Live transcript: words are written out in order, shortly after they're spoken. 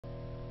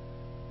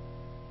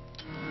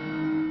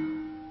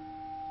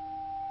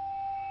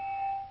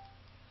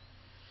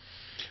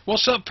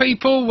What's up,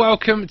 people?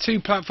 Welcome to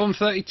Platform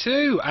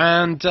 32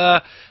 and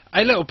a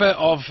little bit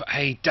of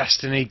a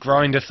Destiny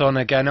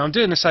grindathon again. I'm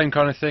doing the same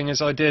kind of thing as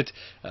I did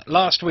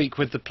last week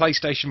with the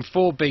PlayStation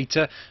 4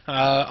 beta.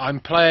 I'm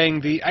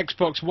playing the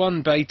Xbox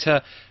One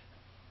beta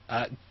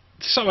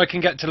so I can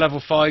get to level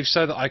 5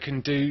 so that I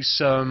can do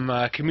some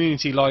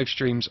community live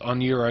streams on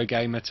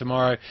Eurogamer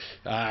tomorrow.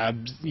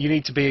 You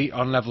need to be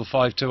on level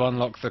 5 to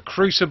unlock the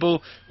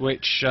Crucible,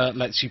 which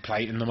lets you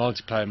play in the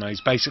multiplayer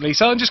modes basically.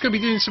 So I'm just going to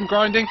be doing some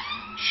grinding.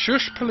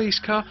 Shush, police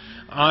car.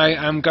 I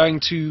am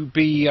going to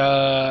be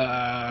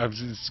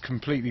it's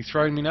completely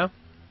thrown me now.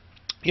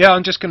 Yeah,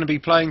 I'm just going to be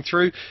playing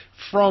through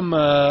from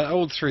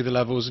all through the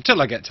levels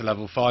until I get to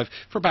level 5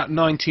 for about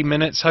 90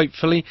 minutes,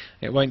 hopefully.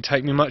 It won't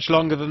take me much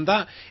longer than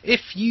that.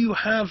 If you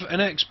have an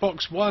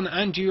Xbox One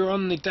and you're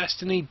on the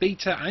Destiny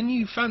beta and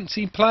you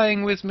fancy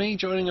playing with me,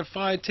 joining a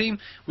fire team,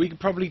 we could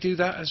probably do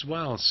that as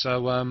well.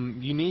 So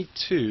you need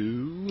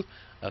to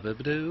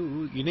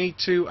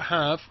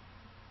have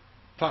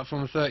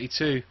Platform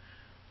 32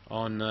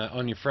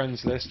 on your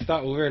friends list.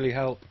 That will really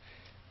help,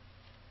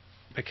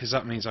 because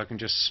that means I can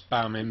just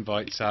spam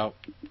invites out.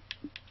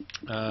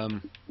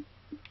 Don't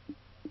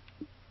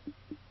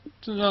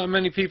know how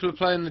many people are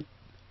playing the...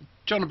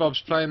 John and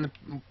Bob's playing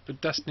the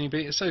Destiny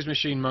beta, so is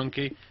Machine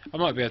Monkey. I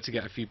might be able to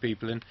get a few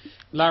people in.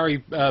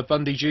 Larry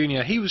Bundy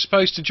Jr., he was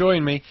supposed to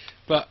join me,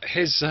 but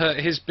his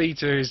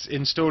beta is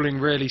installing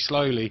really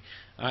slowly.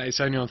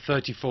 It's only on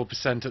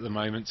 34% at the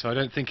moment, so I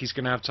don't think he's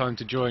going to have time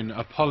to join.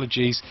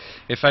 Apologies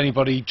if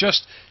anybody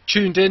just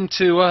tuned in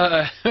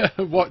to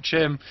watch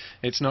him.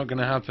 It's not going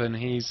to happen.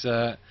 He's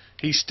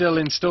still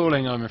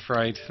installing, I'm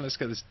afraid. Let's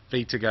get this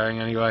beta going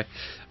anyway.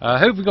 Who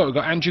have we got? We've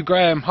got Andrew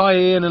Graham. Hi,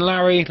 Ian and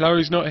Larry.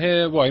 Larry's not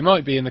here. Well, he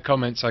might be in the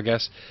comments, I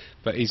guess,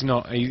 but he's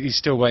not. He's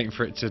still waiting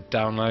for it to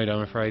download,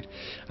 I'm afraid.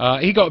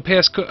 He got a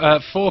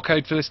PS4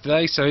 code for this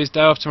today, so his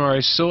day off tomorrow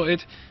is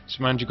sorted.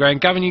 So Andrew Graham.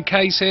 Gavin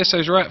UK's here, so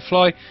is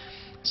Ratfly.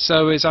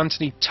 So is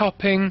Anthony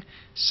Topping,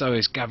 so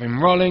is Gavin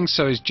Rolling,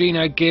 so is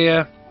Gino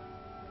Gear,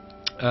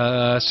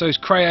 so is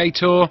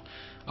Creator.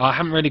 I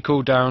haven't really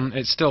cooled down,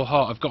 it's still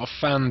hot, I've got a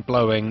fan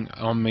blowing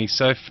on me,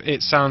 so if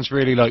it sounds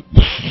really like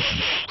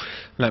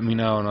let me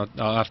know and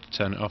I'll have to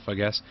turn it off, I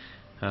guess.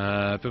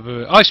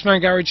 Iceman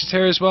Garage is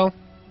here as well.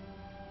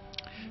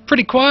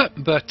 Pretty quiet,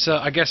 but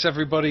I guess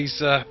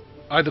everybody's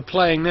either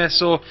playing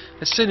this or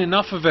has seen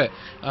enough of it.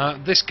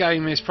 This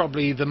game is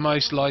probably the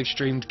most live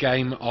streamed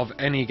game of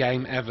any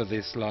game ever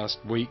this last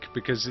week,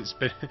 because it's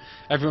been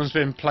everyone's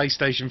been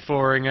PlayStation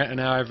 4ing it and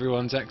now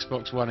everyone's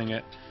Xbox Oneing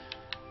it.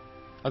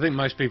 I think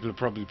most people are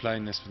probably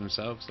playing this for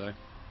themselves though.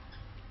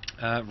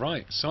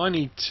 Right, so I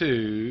need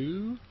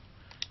to...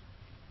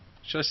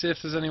 Should I see if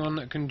there's anyone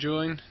that can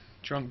join?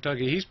 Drunk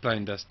Dougie, he's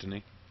playing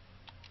Destiny.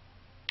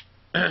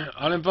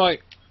 I'll invite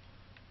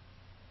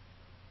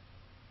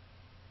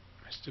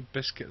Mr.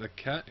 Biscuit the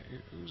Cat.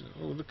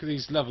 Oh, look at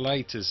these level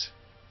 8ers.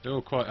 They're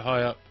all quite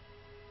high up.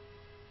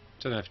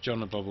 Don't know if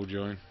John or Bob will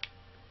join.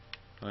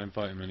 I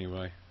invite him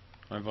anyway.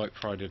 I invite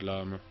Prided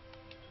Llama.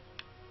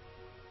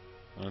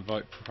 I'll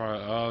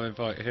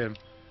invite him.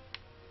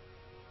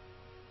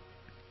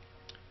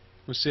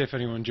 We'll see if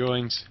anyone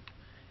joins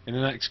in the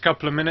next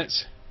couple of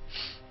minutes.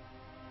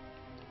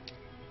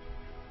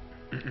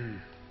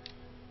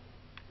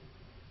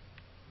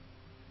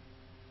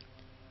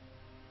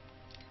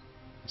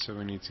 So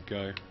we need to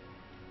go.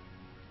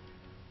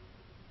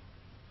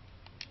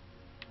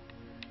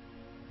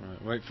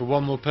 Right, wait for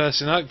one more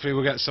person. Hopefully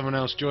we'll get someone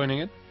else joining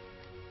in.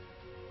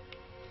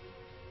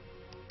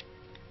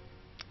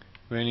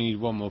 We only need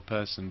one more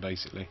person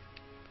basically.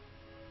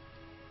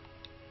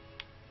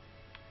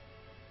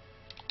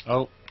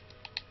 Oh,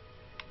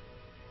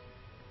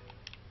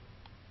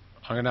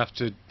 I'm gonna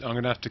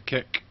have to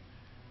kick.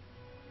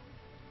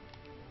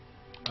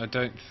 I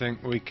don't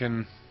think we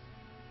can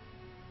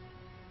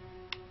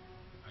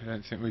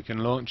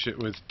launch it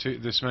with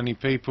this many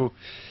people.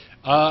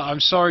 I'm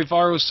sorry,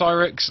 Viral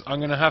Cyrix. I'm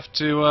gonna have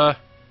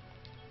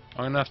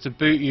to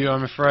boot you,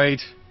 I'm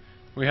afraid.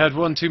 We had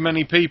one too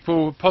many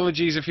people.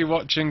 Apologies if you're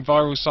watching,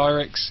 Viral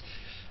Cyrix.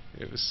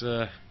 It was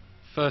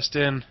first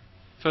in,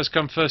 first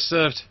come, first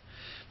served.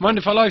 Mind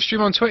if I live stream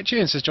on Twitch,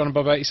 Ian, says John and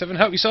Bob 87.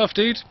 Help yourself,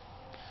 dude.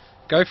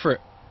 Go for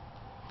it.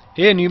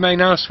 Ian, you may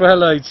now swear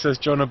loads, says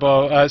John and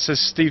Bob.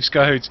 Says Steve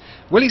Scodes.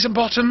 Willies and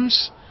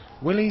bottoms.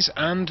 Willies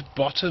and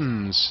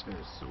bottoms.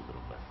 There's so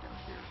little left down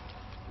here.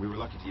 We were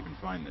lucky to even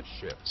find this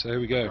ship. So here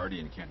we go. The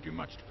Guardian can't do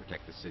much to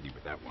protect the city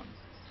with that one.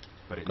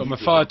 But it got my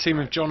needs fire a team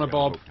of John and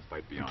Bob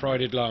and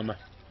Prided Llama.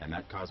 And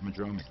that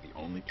Cosmodrome is the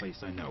only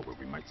place I know where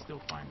we might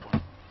still find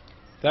one.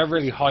 They're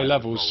really high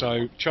levels,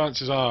 so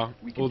chances are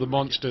all the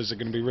monsters are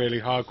going to be really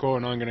hardcore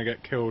and I'm going to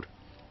get killed.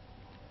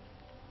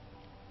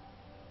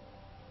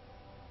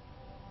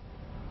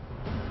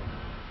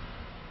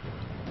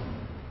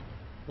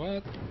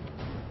 What?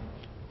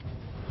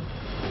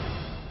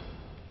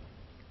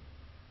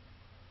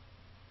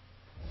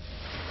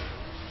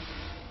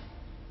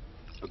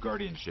 A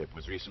Guardian ship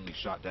was recently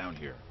shot down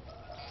here.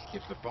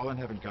 If the Fallen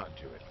haven't gotten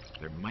to it,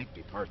 there might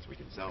be parts we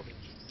can salvage.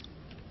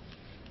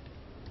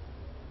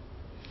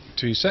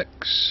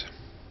 26.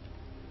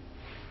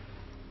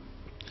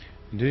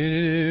 Do.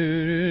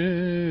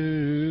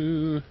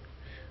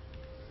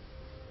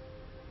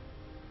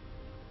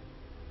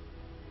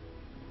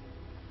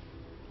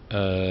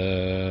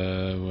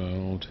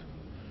 World.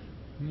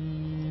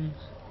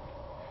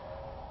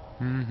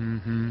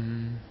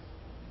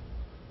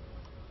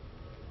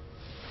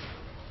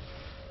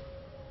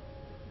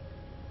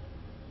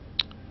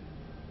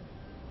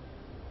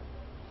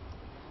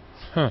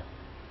 Huh.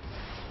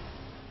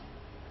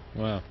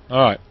 Wow.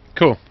 Alright,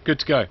 cool. Good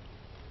to go.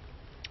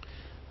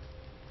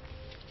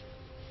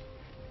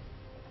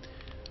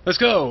 Let's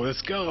go,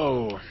 let's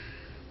go.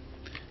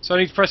 So I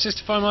need to press this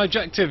to find my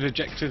objective.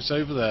 Objective's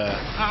over there.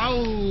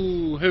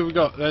 Ow! Who we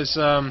got? There's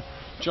John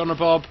and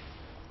Bob.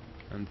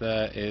 And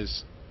there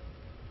is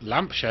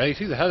Lampshade.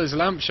 Who the hell is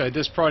Lampshade?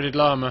 There's Prided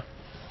Llama.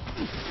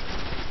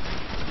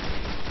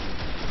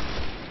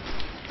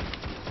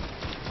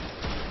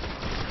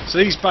 So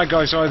these bad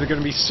guys are either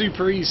going to be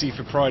super easy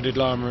for Prided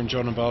Llama and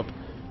John and Bob,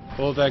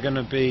 or they're going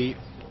to be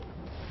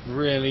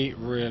really,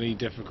 really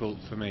difficult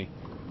for me.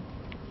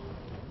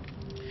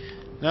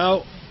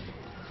 Now,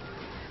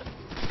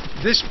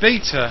 this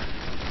beta,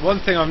 one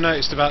thing I've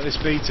noticed about this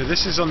beta,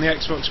 this is on the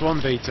Xbox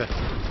One beta,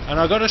 and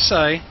I've got to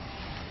say,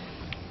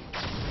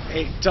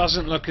 it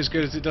doesn't look as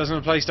good as it does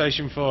on the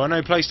PlayStation 4. I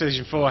know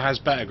PlayStation 4 has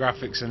better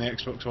graphics than the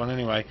Xbox One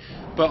anyway,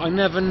 but I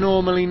never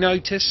normally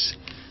notice.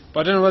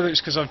 But I don't know whether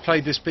it's because I've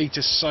played this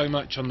beta so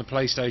much on the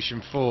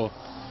PlayStation 4,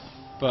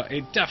 but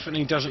it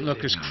definitely doesn't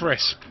look as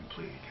crisp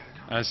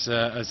as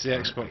the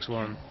Xbox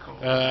One,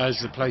 as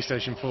the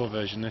PlayStation 4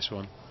 version, this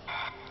one.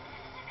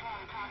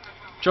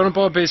 John and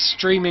Bob is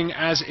streaming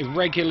as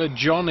Irregular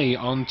Johnny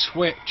on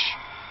Twitch,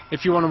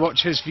 if you want to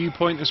watch his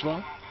viewpoint as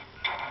well.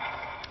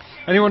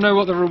 Anyone know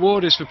what the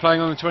reward is for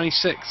playing on the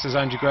 26th, says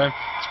Andrew Graham?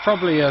 It's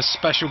probably a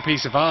special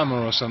piece of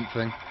armour or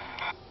something.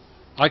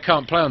 I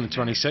can't play on the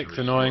 26th,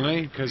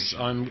 annoyingly, because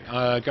I'm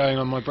going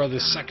on my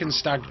brother's second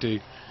stag do.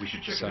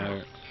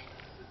 So,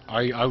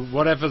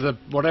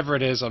 whatever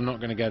it is, I'm not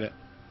going to get it.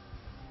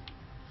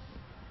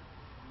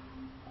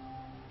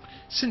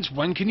 Since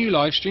when can you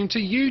live stream to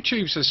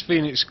YouTube, says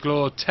Phoenix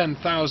Claw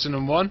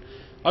 10,001.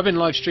 I've been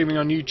live streaming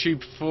on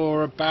YouTube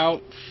for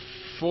about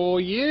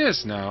 4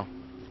 years now.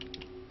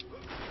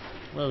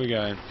 Where are we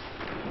going?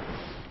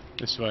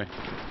 This way.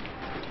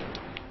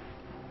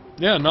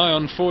 Yeah, nigh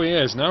on 4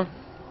 years now.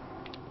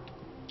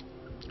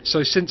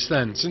 So since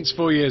then, since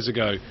 4 years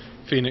ago,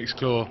 Phoenix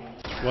Claw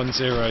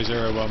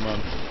 10011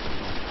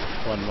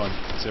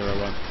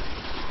 1101.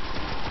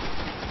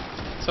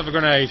 Let's have a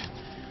grenade.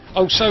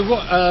 Oh, so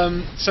what?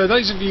 So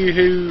those of you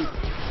who,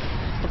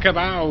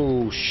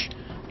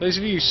 those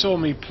of you who saw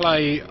me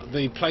play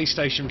the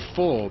PlayStation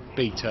 4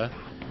 beta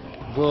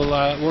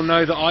will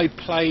know that I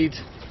played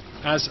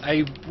as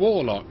a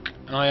Warlock.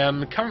 I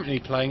am currently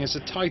playing as a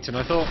Titan.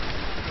 I thought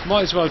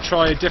might as well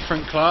try a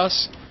different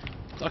class.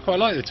 I quite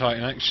like the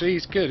Titan actually.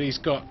 He's good. He's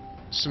got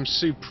some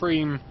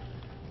supreme.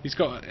 He's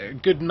got a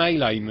good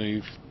melee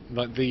move.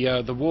 Like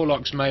the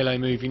Warlock's melee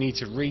move, you need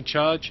to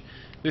recharge.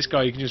 This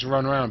guy, you can just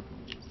run around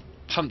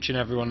punching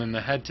everyone in the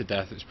head to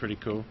death. It's pretty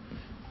cool.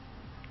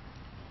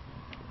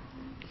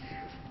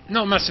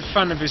 Not a massive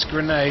fan of his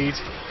grenade.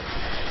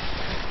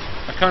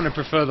 I kind of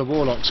prefer the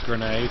Warlock's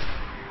grenade.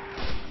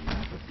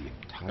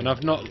 And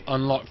I've not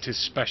unlocked his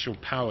special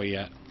power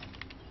yet.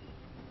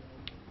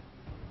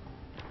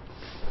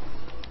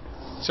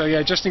 So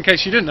yeah, just in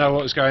case you didn't know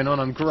what was going on,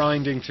 I'm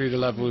grinding through the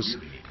levels,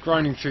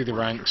 grinding through the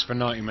ranks for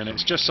 90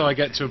 minutes, just so I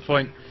get to a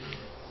point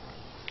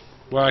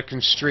where I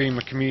can stream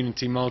a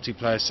community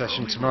multiplayer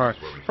session tomorrow.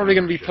 Probably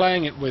going to be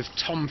playing it with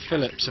Tom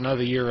Phillips,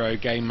 another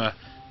Eurogamer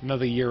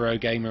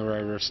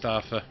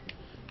staffer.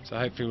 So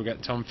hopefully we'll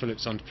get Tom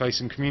Phillips on to play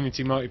some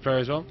community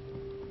multiplayer as well.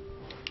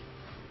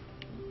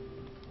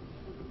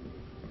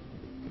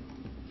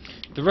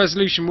 The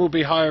resolution will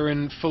be higher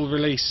in full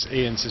release,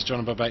 Ian, says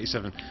John Bob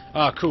 87.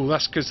 Ah, cool,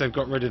 that's because they've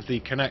got rid of the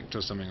Kinect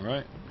or something,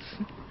 right?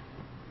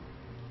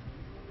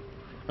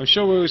 I'm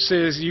sure we'll see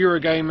a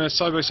Eurogamer,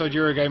 side-by-side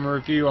Eurogamer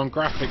review on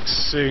graphics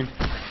soon,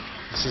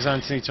 says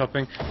Anthony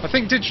Topping. I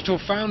think Digital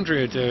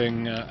Foundry are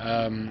doing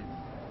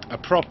a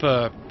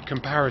proper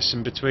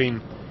comparison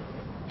between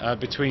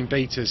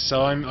betas,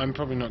 so I'm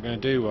probably not going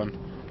to do one.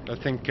 I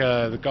think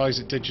the guys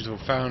at Digital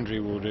Foundry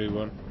will do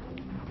one.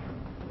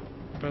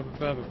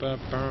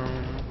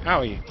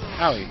 Owie!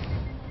 Owie!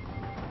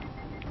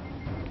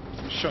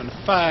 Shot in the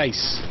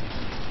face!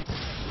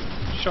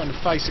 Shot in the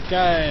face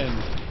again!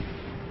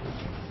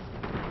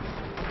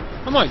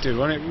 I might do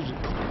one, it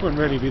wouldn't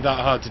really be that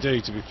hard to do,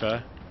 to be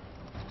fair.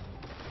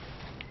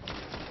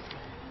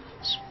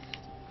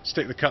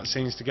 Stick the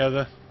cutscenes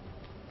together.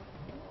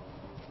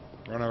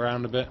 Run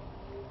around a bit.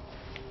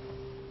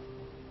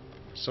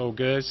 It's all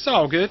good. It's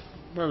all good!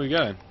 Where are we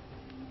going?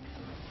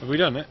 Have we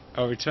done it?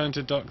 I'll return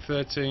to Dock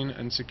 13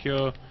 and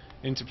secure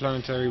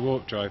interplanetary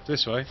warp drive.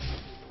 This way.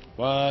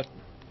 What?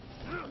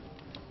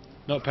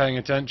 Not paying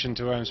attention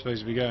to where I'm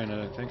supposed to be going, I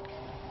don't think.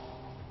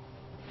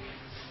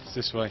 It's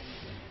this way.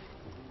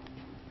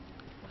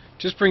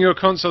 Just bring your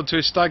console to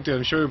a stag do.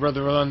 I'm sure your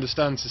brother will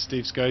understand, says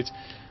Steve Scodes.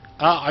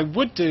 I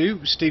would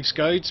do Steve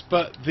Scodes,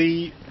 but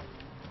the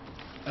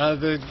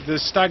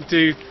stag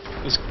do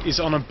is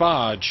on a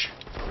barge.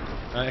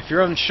 If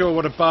you're unsure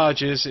what a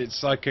barge is,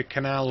 it's like a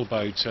canal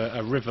boat,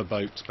 a river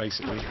boat,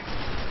 basically.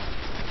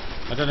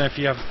 I don't know if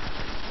you have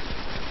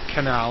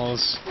canal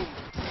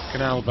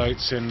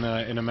boats in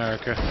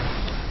America.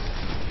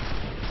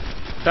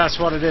 That's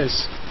what it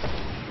is.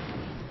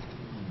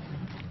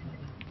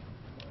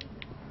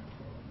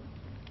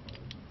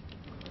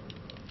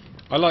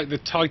 I like the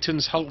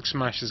Titans Hulk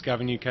Smashers,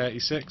 Gavin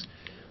UK86.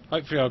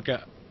 Hopefully I'll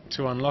get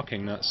to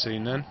unlocking that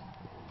soon then.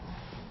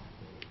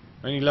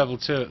 Only level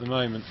 2 at the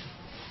moment.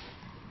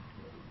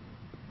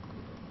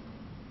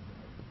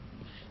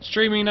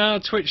 Streaming now,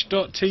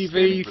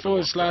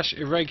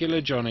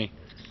 twitch.tv/irregularjohnny.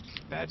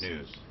 Bad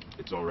news.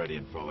 It's already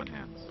in fallen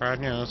hands. Bad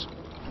news.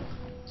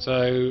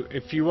 So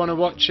if you want to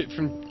watch it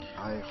from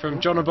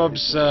John and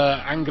Bob's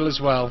angle as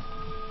well,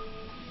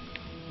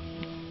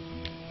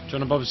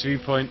 John and Bob's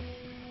viewpoint,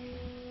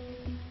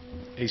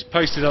 he's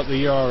posted up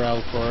the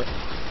URL for it.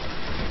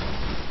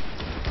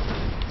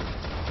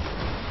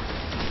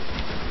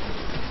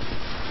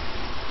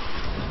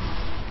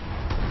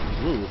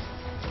 Ooh,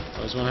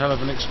 that was one hell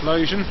of an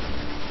explosion.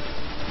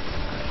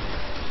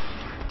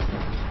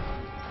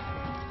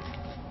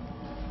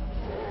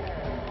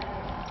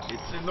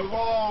 It's in the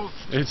walls!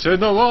 It's in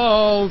the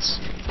walls!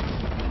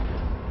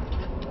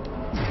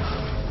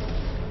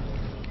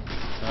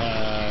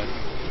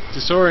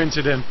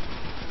 Disoriented him.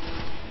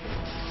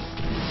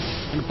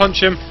 I'm gonna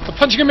punch him. I'm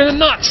punching him in the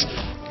nuts!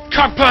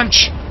 Cock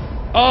punch!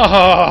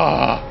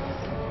 Ah!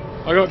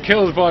 I got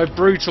killed by a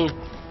brutal...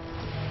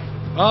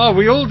 Ah,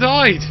 we all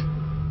died!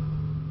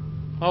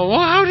 Oh,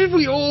 how did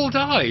we all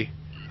die?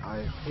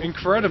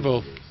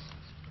 Incredible.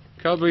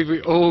 Can't believe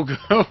we all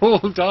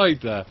died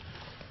there.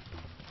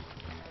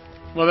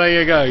 Well,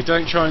 there you go.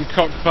 Don't try and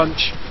cock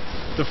punch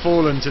the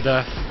fallen to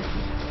death,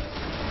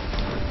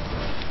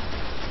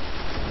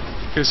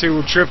 because he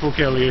will triple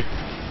kill you.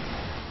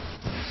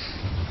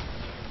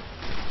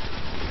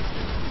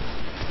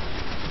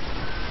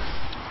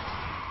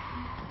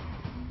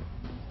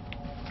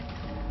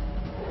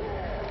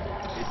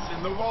 It's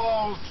in the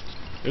walls!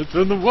 It's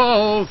in the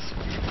walls!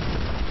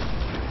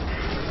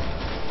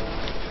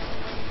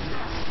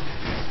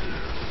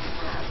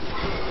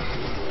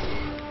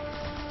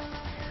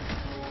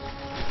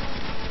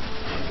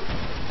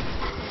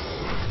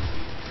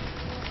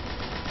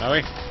 Are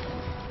we?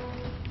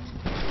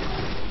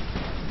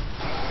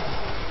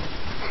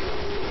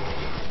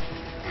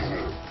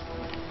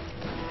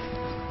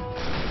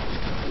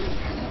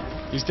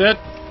 He's dead.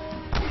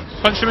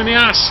 Punched him in the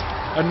ass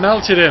and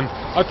melted him.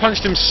 I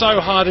punched him so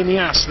hard in the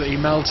ass that he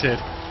melted.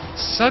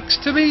 Sucks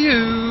to be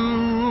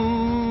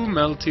you,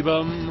 melty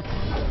bum.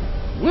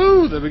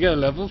 Woo! There we go,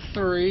 level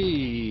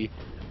 3.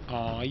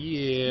 Aw,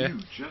 yeah. You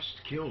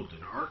just killed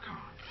an Archon.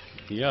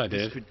 Yeah, I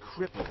did. This could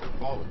cripple the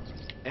vault.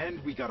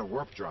 And we got a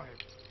warp drive.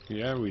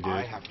 Yeah, we did.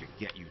 I have to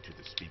get you to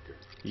the speaker.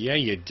 Yeah,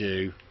 you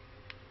do.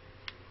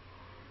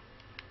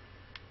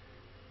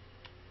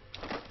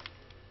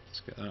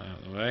 Let's get that out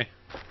of the way.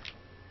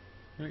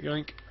 Yoink,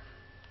 yoink.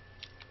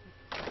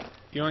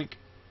 Yoink.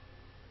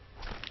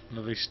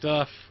 Lovely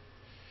stuff.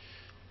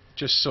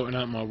 Just sorting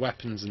out my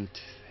weapons and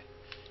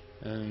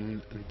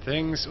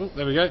things. Oh,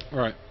 there we go.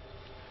 Right.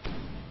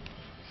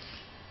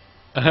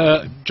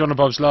 John and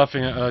Bob's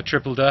laughing at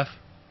triple death.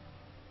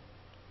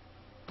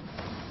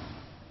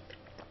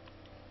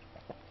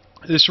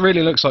 This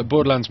really looks like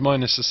Borderlands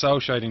minus the cell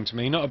shading to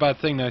me. Not a bad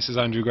thing though, says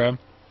Andrew Graham.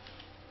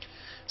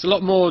 It's a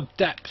lot more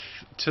depth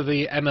to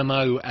the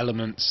MMO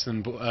elements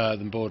than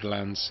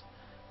Borderlands.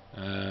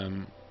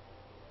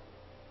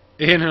 Ian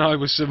and I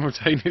were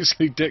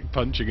simultaneously dick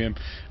punching him,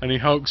 and he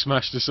Hulk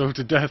smashed us all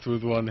to death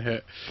with one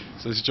hit,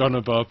 says John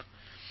and Bob.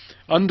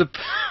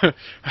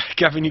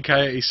 Gavin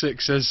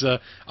UK86 says,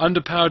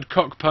 underpowered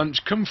cock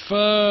punch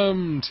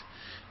confirmed.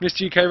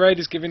 Mr. UK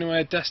Raiders giving away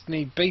a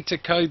Destiny beta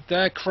code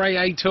there.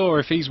 Creator,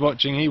 if he's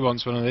watching, he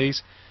wants one of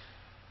these.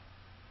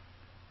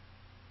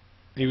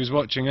 He was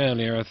watching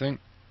earlier, I think.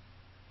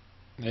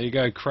 There you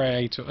go,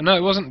 Creator. No,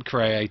 it wasn't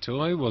Creator.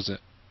 Who was it?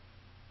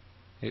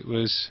 It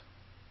was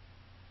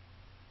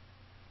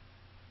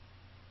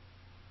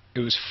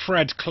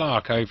Fred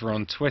Clark over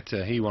on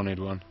Twitter. He wanted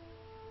one.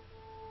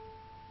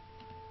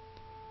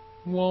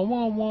 Wah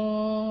wah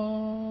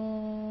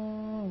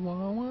wah,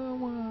 wah wah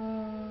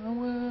wah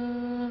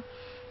wah,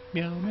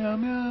 meow meow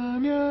meow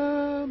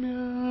meow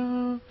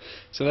meow.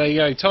 So there you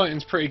go.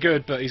 Titan's pretty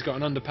good, but he's got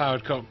an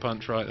underpowered cock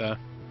punch right there.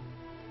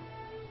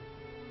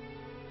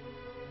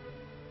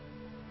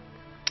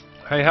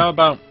 Hey, how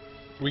about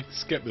we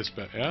skip this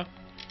bit, yeah?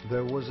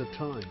 There was a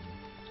time.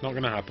 It's not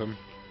going to happen.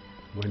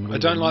 When I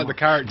don't like the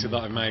character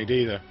that I made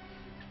either.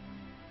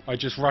 I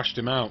just rushed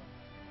him out.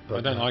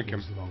 I don't like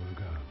him. Long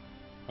ago.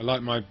 I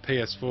like my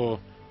PS4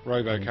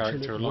 Robo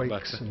character a lot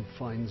wakes better. and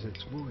finds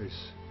its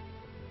voice.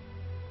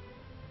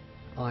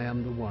 I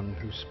am the one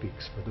who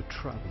speaks for the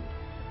traveler.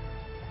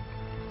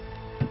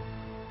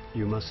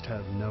 You must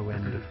have no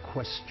end of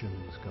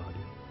questions,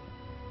 Guardian.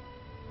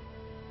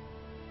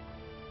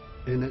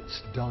 In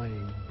its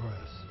dying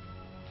breath,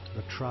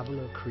 The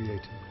Traveller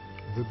created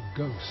the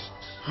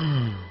ghosts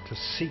to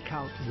seek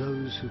out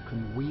those who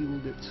can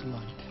wield its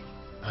light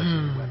as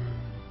a weapon.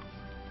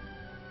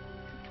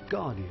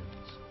 Guardians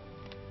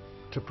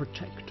to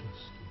protect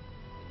us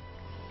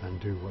and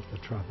do what the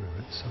Traveller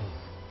itself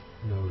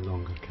no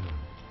longer can.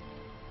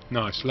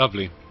 Nice,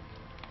 lovely.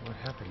 What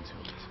happened to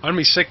it? I'm gonna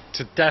be sick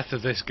to death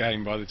of this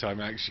game by the time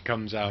it actually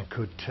comes I out.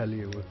 could tell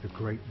you of the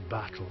great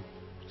battle.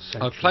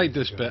 I played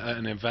this centuries bit ago. at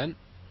an event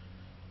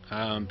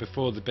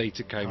before the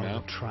beta came How the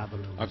out.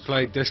 Traveller I was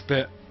played this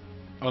bit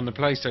on the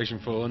PlayStation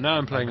 4, and now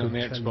I'm playing I on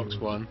the could tell Xbox you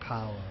of One. the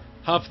power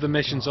Half of the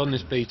missions on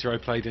this darkness, beta I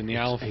played in the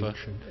its alpha.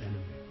 ancient enemy.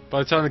 By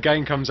the time the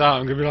game comes out,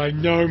 I'm gonna be like,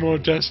 no more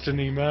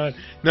Destiny, man.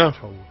 No,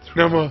 Told no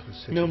throughout more, the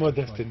city no more to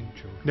Destiny.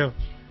 frighten children. No,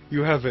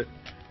 you have it.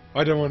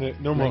 I don't want it.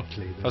 No more.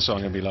 Lately, That's what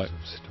I'm gonna be those like.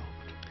 tales have stopped.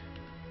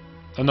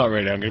 I'm not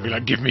really. I'm gonna be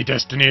like, give me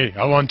Destiny.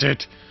 I want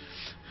it.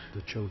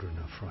 The children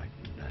are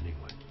frightened anyway.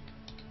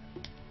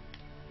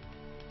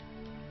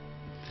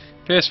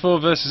 PS4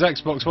 versus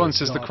Xbox One,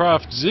 says the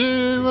Craft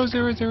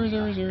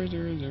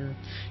 0000000.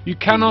 You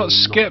cannot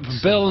skip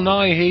Bill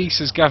Nighy,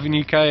 says Gavin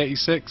UK86.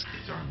 His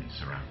armies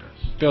surround us.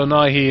 Bill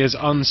Nighy is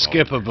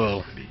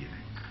unskippable.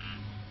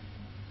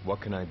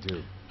 What can I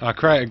do? Our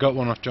creator got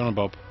one off John and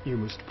Bob. You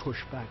must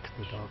push back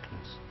the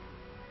darkness.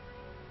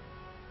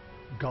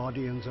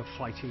 Guardians are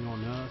fighting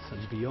on Earth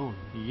and beyond.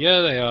 Yeah,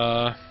 they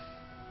are.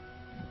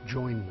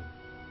 Join them.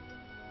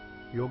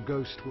 Your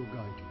ghost will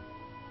guide you.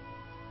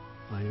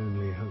 I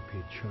only hope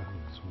he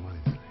chose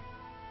wisely.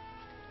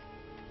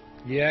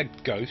 Yeah,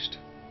 Ghost.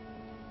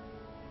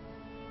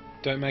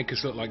 Don't make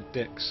us look like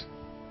dicks.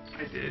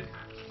 I did.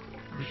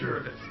 I'm sure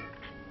of it.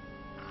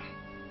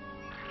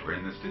 We're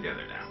in this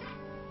together now.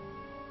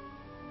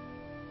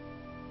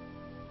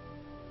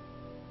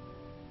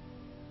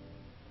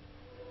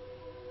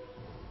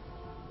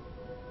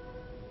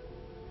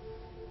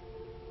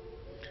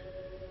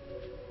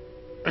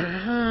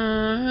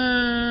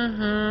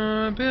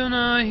 Bill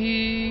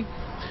Nighy.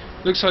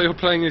 Looks like you're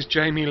playing as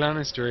Jamie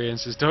Lannister, Ian,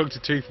 says Dr.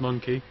 Tooth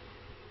Monkey.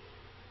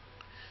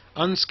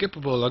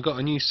 Unskippable. I got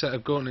a new set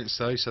of gauntlets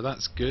though, so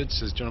that's good,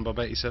 says John and Bob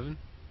 87.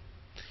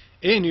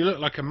 Ian, you look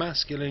like a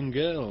masculine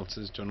girl,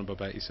 says John and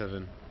Bob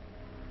 87.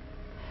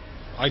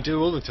 I do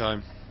all the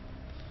time.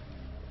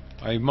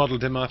 I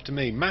modelled him after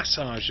me.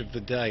 Massage of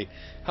the day.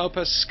 Help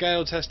us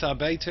scale test our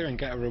beta and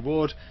get a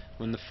reward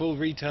when the full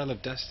retail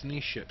of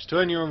Destiny ships. To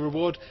earn your own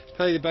reward,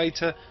 play the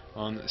beta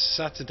on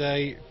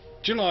Saturday,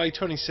 July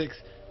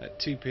 26th at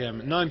 2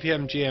 PM, 9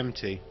 PM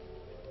GMT.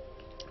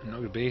 I'm not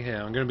going to be here.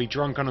 I'm going to be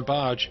drunk on a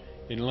barge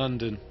in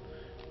London.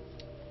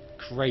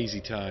 Crazy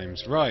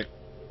times. Right.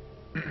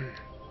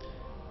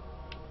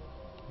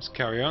 Let's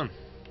carry on.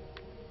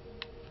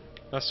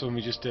 That's the one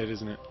we just did,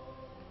 isn't it?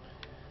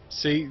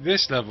 See,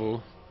 this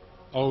level,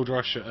 Old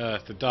Russia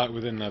Earth, the Dark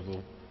Within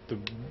level, the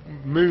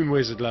Moon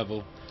Wizard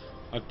level,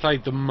 I've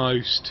played the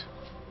most.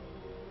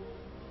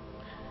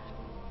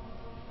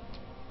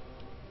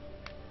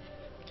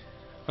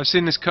 I've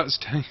seen this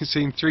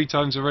cutscene 3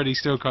 times already,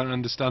 still can't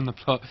understand the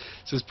plot,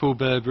 says Paul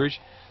Burbridge.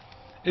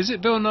 Is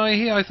it Bill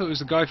Nighy? I thought it was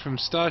the guy from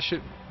Star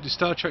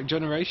Trek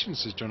Generations,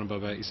 says John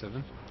Above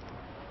 87.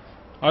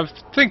 I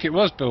think it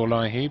was Bill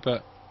Nighy,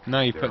 but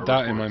now you put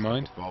that in my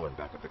mind.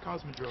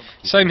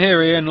 Same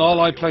here, Ian. Lol,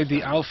 I played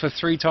the alpha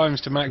 3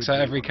 times to max out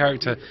every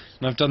character,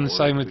 and I've done the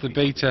same with the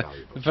beta.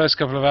 The first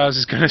couple of hours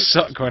is going to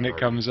suck when it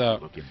comes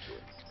out.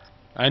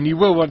 And you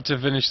will want to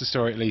finish the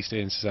story at least,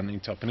 Ian, says Anthony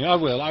Toppany.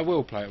 I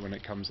will play it when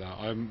it comes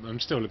out. I'm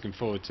still looking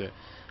forward to it.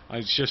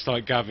 It's just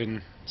like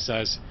Gavin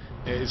says,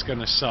 it is going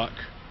to suck.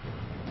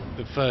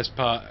 The first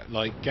part,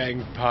 like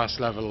getting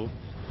past level...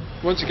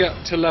 Once you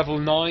get to level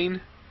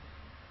 9...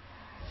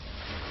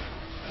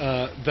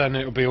 then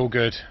it'll be all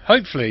good.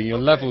 Hopefully your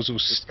levels will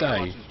stay.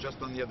 I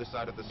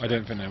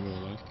don't think they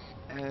will though.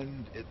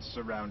 And it's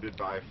surrounded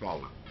by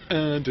fallen.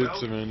 And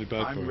it's surrounded by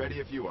I'm ready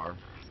if you are.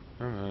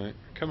 Alright,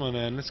 come on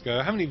then, let's go.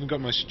 I haven't even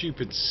got my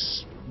stupid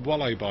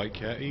swallow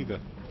bike yet either.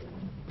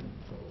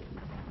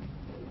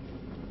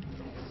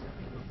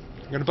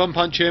 I'm gonna bum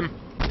punch him.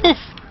 Poof!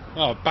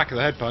 Oh, back of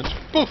the head punch.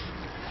 Poof!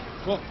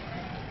 What?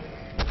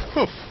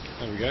 Poof!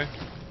 There we go.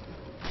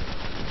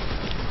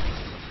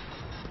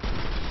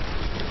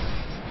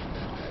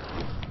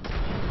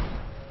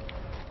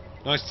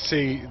 Nice to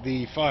see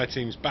the fire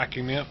teams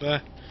backing me up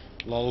there.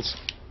 Lols.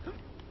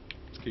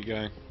 Let's keep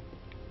going.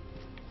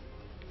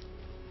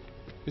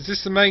 Is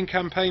this the main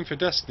campaign for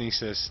Destiny,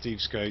 says Steve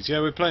Scodes. Yeah,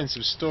 we're playing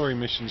some story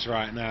missions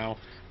right now.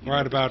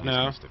 Right about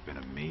now. Must have been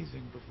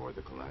amazing before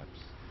the collapse.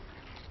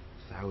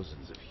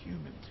 Thousands of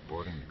humans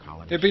boarding the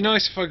colony. It'd be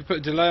nice if I could put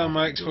a delay on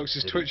my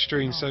Xbox's Twitch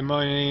stream so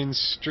mine and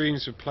Ian's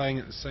streams were playing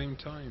at the same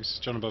time, says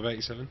John above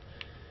 87.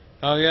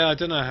 Oh yeah, I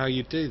don't know how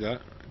you'd do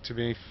that, to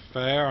be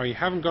fair. I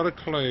haven't got a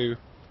clue.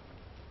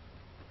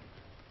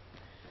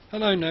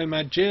 Hello,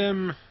 Nomad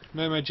Jim.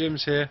 Nomad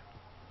Jim's here.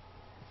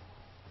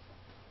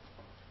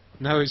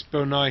 No, it's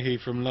Bill Nighy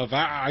from Love.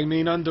 I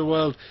mean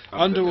Underworld.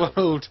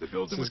 Underworld,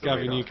 says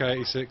Gavin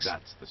UK86.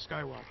 That's the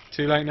Skywatch.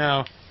 Too late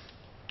now.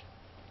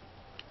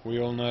 We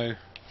all know.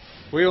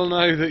 We all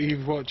know that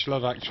you've watched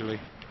Love Actually.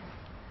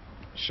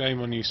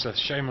 Shame on you, Seth.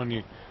 Shame on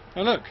you.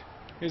 Oh look,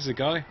 here's the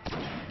guy.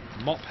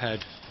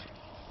 Mophead.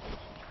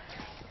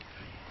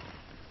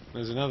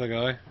 There's another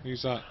guy.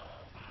 Who's that?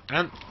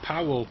 Ant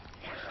Powell.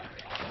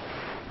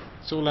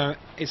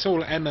 It's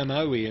all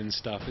MMO-y and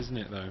stuff, isn't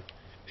it though?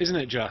 Isn't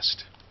it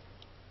just?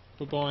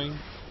 Bye-bye.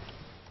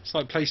 It's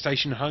like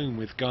PlayStation Home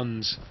with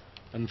guns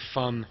and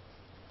fun.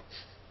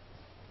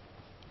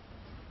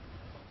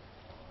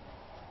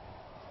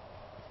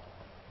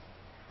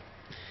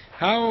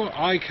 How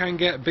I can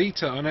get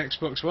beta on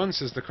Xbox One,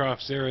 says the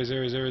craft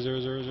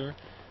 000000.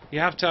 You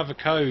have to have a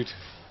code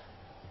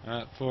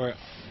for it,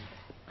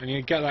 and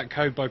you get that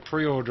code by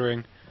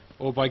pre-ordering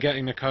or by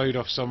getting the code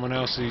off someone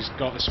else who's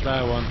got a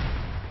spare one,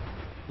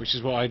 which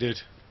is what I did.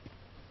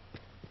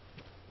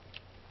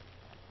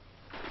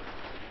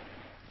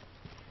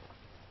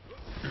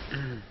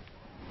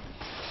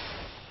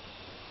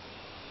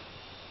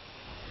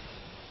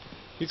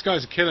 These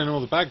guys are killing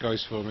all the bad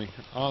guys for me.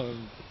 Oh,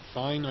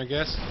 fine, I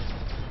guess.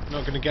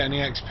 Not going to get any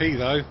XP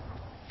though.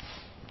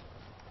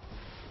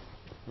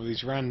 All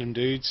these random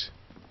dudes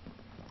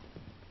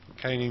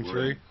caning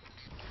through.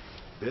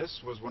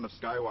 This was one of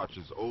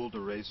Skywatch's old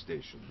array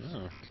stations.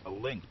 Oh. A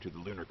link to the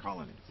lunar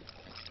colony.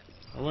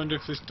 I wonder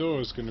if this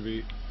door is going to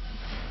be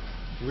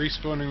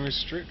respawning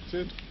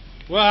restricted.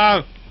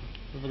 Wow!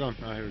 Where have I gone?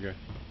 Oh, here we go.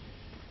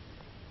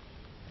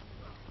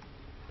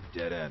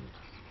 Dead end.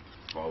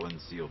 Fallen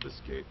sealed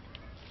escape.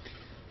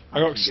 I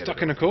got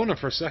stuck in a corner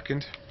for a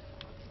second.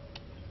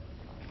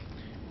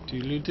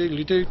 Doodly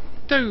doodly doo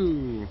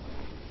doo.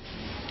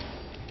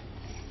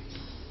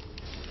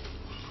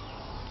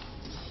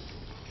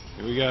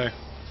 Here we go.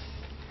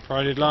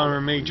 Prided Llama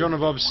and me. John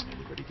and Bob's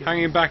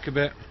hanging back a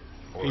bit.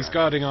 He's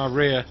guarding our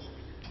rear.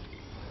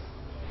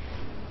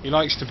 He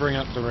likes to bring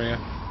up the rear.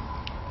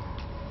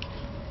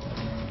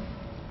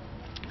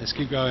 Let's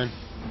keep going.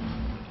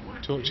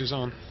 Torches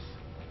on.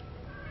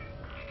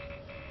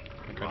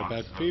 I got a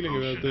bad feeling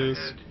about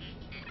this.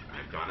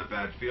 I've got a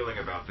bad feeling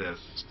about this.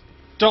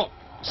 Stop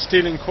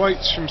stealing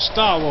quotes from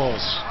Star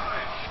Wars.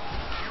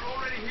 You're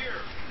already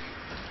here.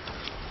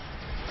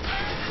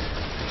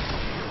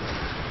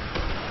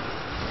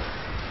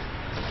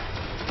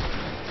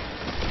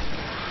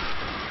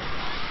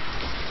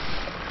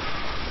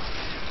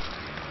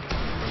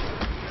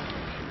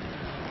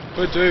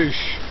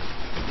 Badoosh.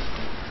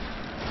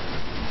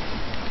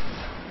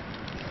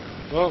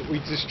 Well, we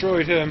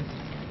destroyed him.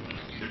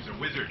 There's a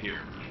wizard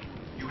here.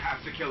 You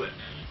have to kill it.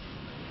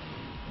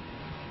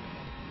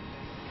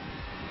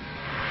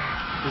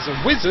 There's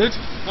a wizard?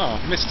 Oh,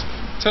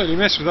 totally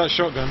missed with that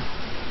shotgun.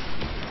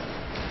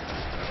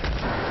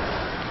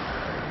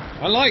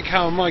 I like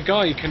how my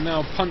guy can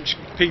now punch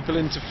people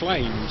into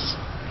flames.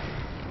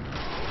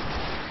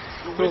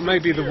 Thought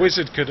maybe the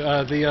wizard could,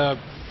 the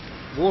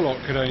warlock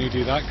could only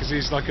do that because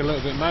he's like a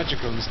little bit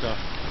magical and stuff.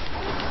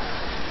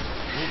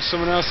 Oh,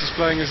 someone else is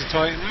playing as a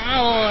Titan.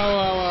 Ow, ow,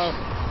 ow, ow.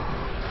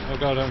 Oh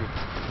god, I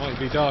might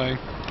be dying.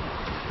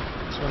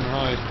 Let's run and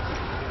hide.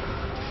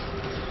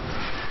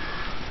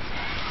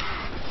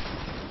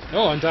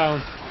 Oh, I'm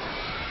down.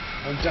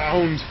 I'm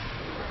downed.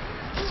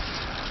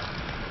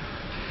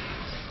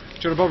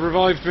 John and Bob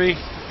revived me.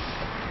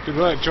 Good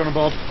work, John and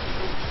Bob.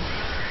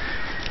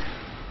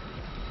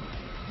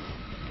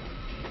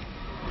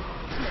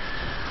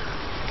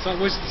 Is that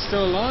wizard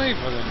still alive?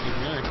 I don't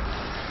even know.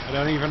 I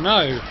don't even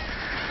know.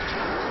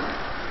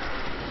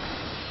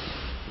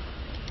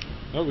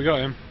 Oh, we got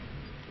him.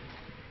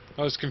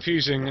 That was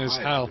confusing as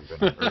hell.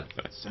 Been on Earth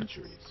in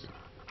centuries.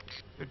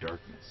 The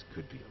darkness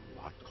could be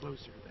a lot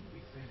closer than we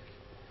think.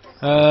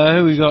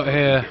 Who we got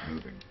here? Get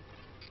moving.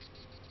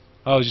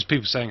 Oh, just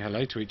people saying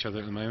hello to each other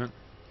at the moment.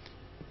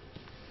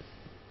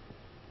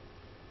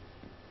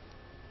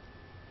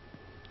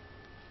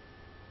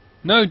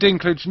 No,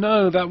 Dinklage,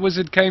 no, that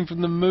wizard came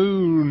from the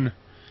moon.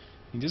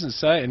 He doesn't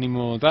say it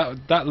anymore.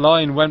 That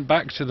line went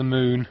back to the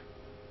moon.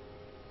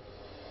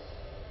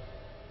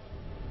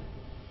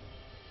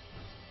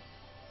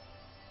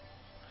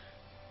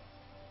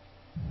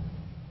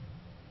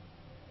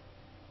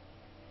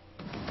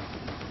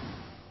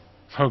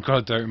 Oh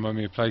god, don't remind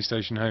me of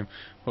PlayStation Home.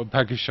 What a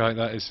bag of shite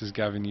that is, says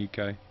Gavin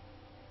UK.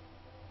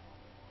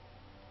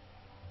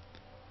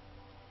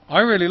 I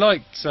really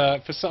liked, I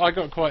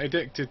got quite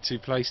addicted to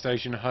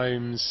PlayStation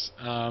Homes.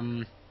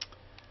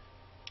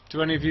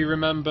 Do any of you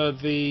remember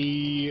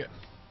there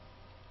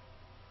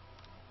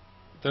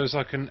was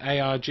like an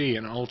ARG,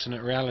 an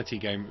alternate reality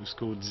game, it was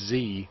called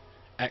ZXI.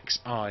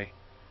 I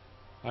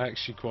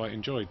actually quite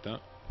enjoyed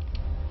that.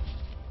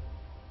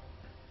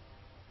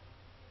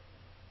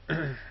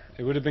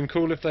 It would have been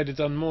cool if they'd have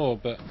done more,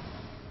 but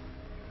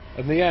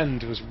in the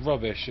end it was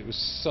rubbish. It was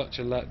such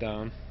a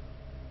letdown.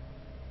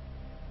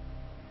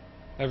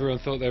 Everyone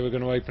thought they were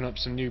going to open up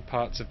some new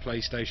parts of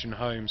PlayStation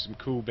Home, some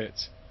cool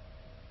bits.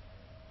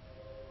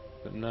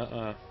 But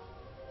nuh-uh.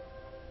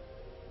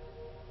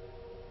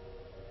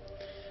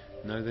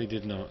 No, they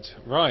did not.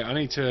 Right, I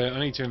need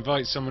to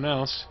invite someone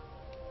else.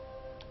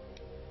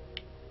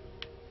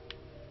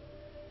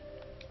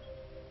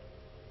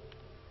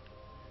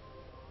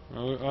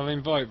 I'll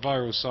invite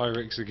Viral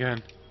Cyrix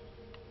again.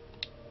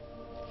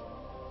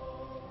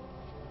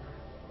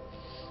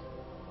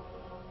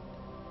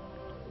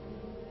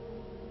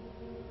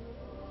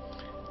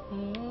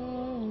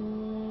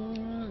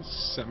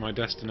 set my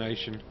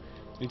destination.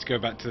 Need to go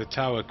back to the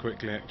tower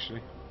quickly,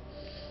 actually.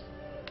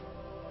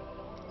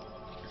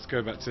 Let's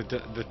go back to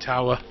the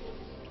tower.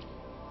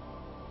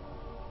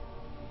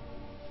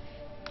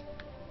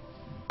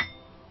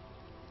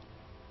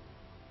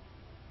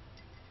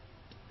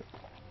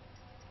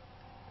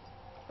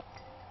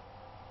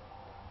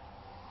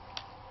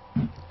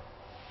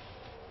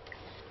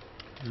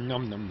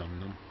 Nom nom nom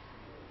nom.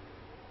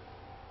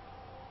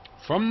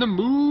 From the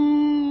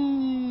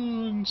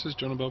moon, says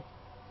John Bob.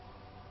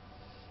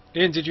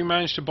 Ian, did you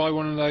manage to buy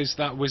one of those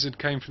 "That Wizard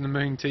Came from the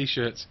Moon"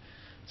 t-shirts?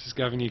 Says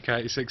Gavin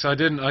UK86. I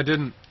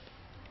didn't.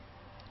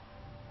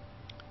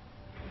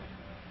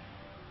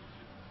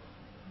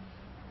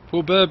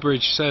 Paul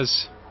Burbridge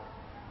says,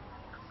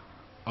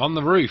 on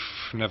the roof.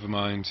 Never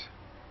mind.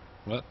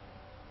 What?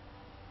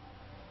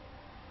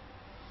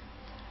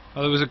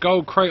 Oh, there was a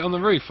gold crate on the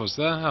roof, was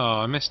there?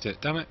 Oh, I missed it.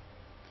 Damn it.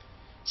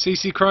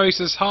 CC Crow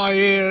says, hi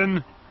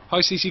Ian. Hi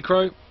CC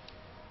Crow.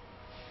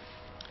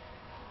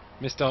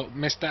 Missed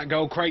that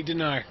gold crate,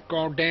 didn't I?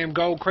 Goddamn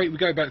gold crate. We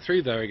go back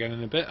through there again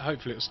in a bit.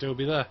 Hopefully it'll still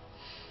be there.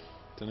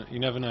 Dunno, you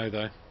never know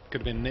though.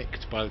 Could have been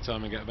nicked by the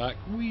time I get back.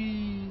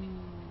 Whee!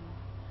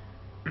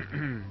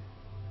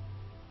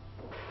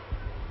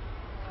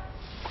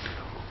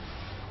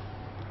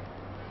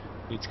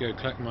 Need to go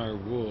collect my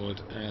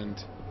reward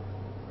and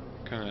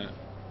kind of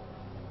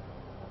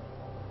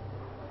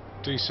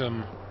do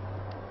some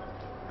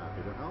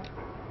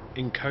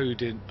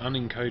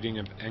unencoding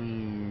of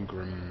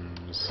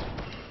engrams.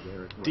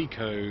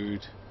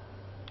 Decode.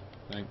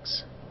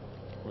 Thanks.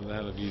 What the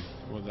hell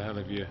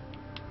have you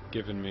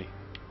given me?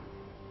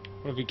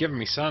 What have you given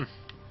me, son?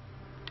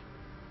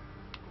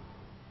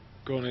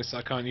 Go on, this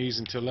I can't use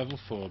until level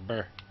 4.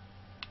 Brr.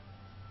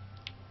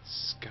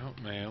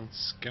 Scout mail.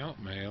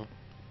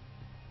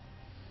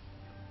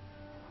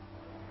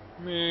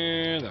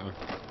 Meh, that one.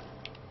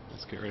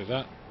 Let's get rid of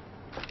that.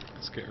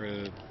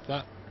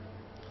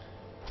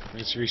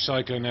 It's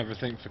recycling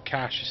everything for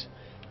cash.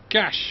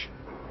 Cash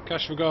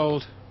for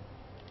gold.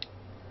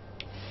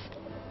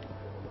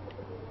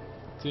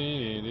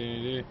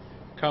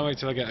 Can't wait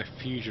till I get a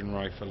fusion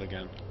rifle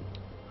again.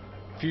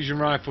 Fusion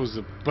rifles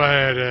are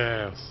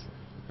badass.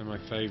 They're my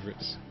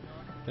favourites.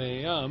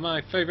 They are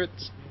my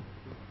favourites.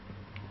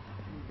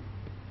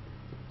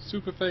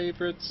 Super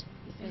favourites.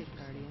 Hey,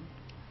 Guardian.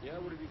 Yeah,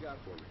 what have you got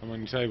for me? I'm on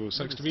your table.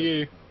 Sucks to be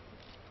you.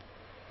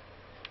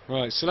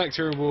 Right, select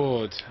a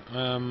reward.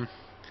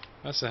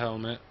 That's a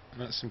helmet.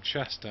 That's some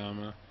chest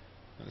armour.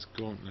 That's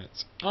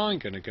gauntlets. I'm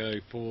gonna go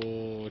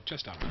for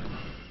chest armour.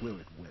 Will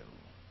it will?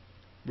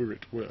 Where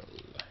it will.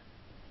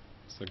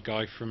 It's the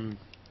guy from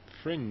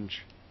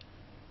Fringe,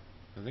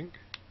 I think.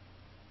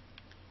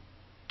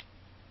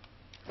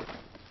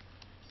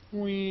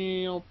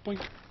 Well,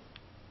 boink.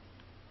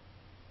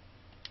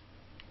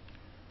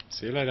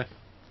 See you later.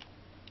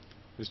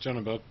 There's John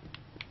and Bob.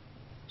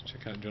 Let's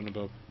check out John and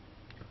Bob.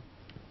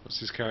 What's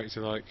his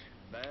character like?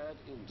 Bad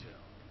intel.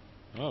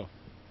 Oh.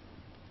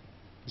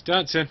 He's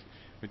dancing.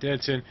 We're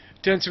dancing.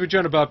 Dancing with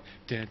John and Bob.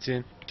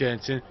 Dancing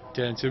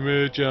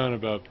with John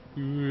and Bob.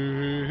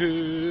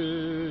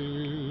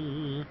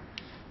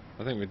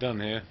 I think we're done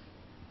here.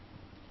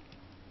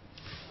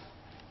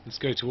 Let's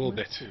go to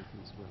orbit.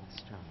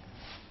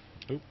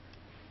 Oh.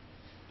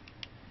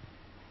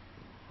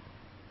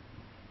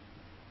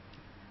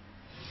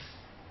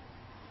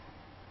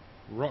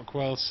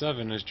 Rockwell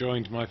 7 has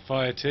joined my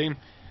fire team.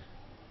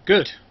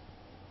 Good.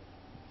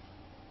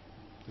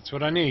 That's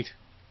what I need.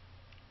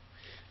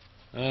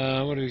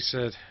 What have we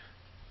said?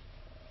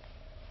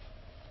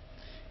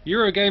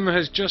 Eurogamer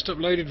has just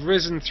uploaded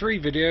Risen 3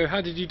 video.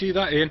 How did you do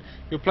that, Ian?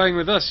 You're playing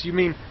with us. You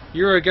mean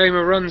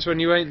Eurogamer runs when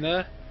you ain't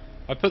there?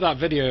 I put that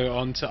video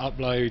on to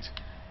upload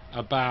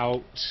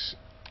about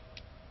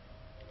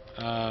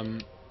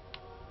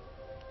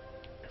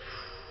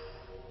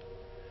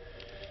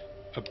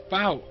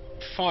about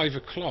 5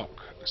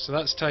 o'clock. So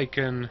that's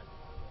taken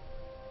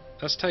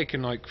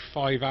like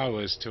 5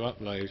 hours to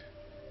upload.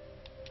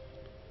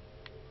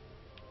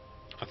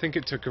 I think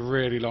it took a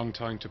really long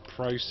time to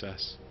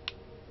process.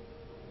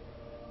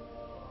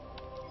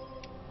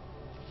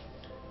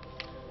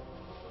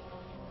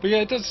 But yeah,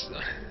 it does.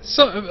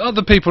 So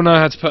other people know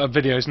how to put up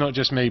videos, not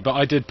just me. But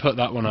I did put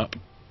that one up.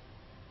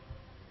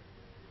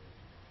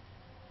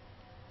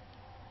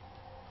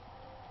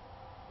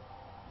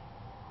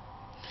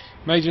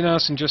 Major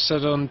Nelson just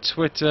said on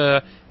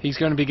Twitter he's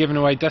going to be giving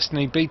away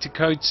Destiny beta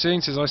code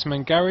soon. Says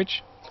Iceman Garage.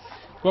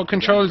 What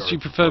controllers do you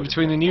prefer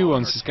between the new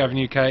ones? Says Gavin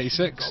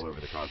UK86.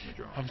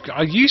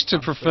 I used to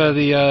prefer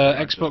the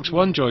Xbox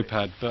One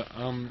joypad, but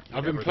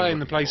I've been playing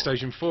the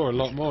PlayStation 4 a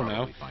lot more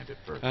now,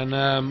 and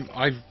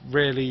I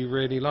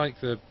really like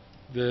the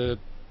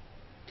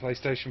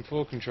PlayStation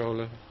 4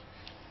 controller.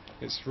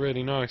 It's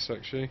really nice,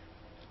 actually.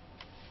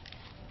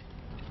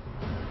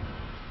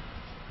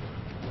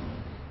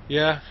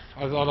 Yeah,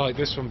 I like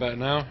this one better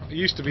now. It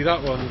used to be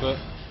that one, but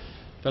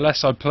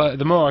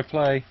the more I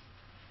play.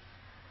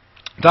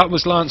 That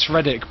was Lance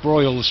Reddick,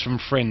 Broyles from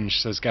Fringe,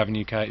 says Gavin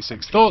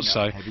UK86. Thought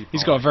so.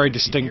 He's got a very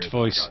distinct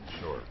voice.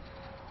 Sure.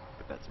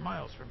 But that's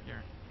miles from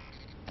here.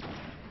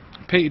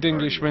 Peter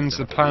Dinklage wins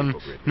the Plan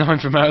 9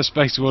 from Outer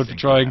Space Award for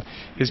trying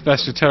his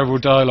best with terrible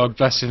dialogue.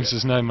 Bless him,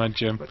 says Nomad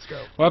Jim. Let's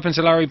go. What happened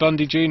to Larry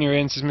Bundy Jr.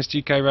 Ian, says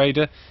Mr. UK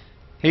Raider.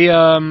 He,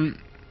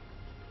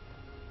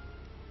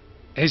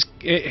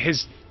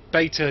 his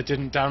beta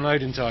didn't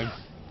download in time.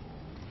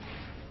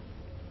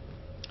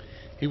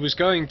 He was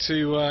going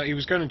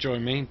to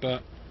join me,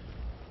 but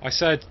I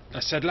said,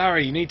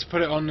 Larry, you need to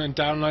put it on and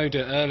download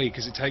it early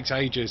because it takes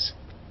ages.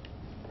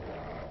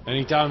 And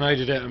he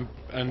downloaded it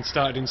and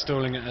started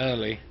installing it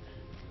early.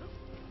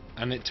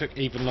 And it took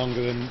even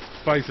longer than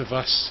both of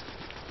us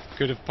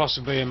could have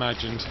possibly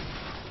imagined.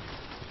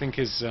 I think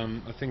his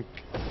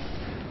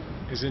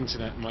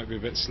internet might be a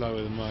bit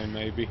slower than mine,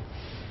 maybe.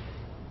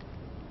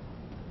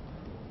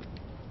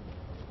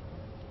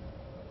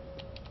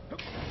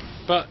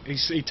 But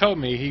he told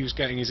me he was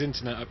getting his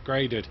internet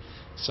upgraded,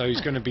 so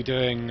he's going to be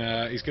doing.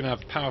 He's going to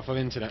have powerful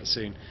internet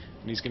soon,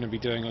 and he's going to be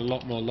doing a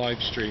lot more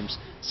live streams.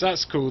 So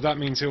that's cool. That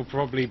means he'll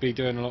probably be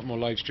doing a lot more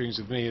live streams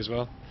with me as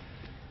well.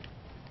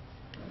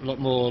 A lot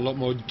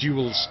more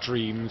dual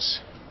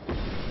streams.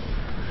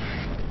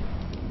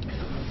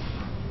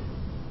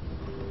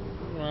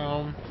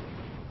 Well,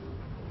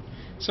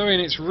 so Ian,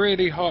 it's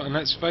really hot, and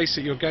let's face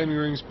it, your gaming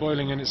room's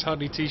boiling, and it's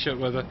hardly t-shirt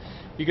weather.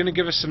 You're going to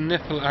give us some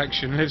nipple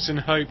action. Lives in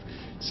hope,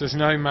 says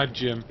Nomad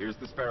Jim. Here's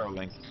the Sparrow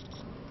link.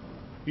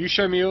 You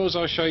show me yours,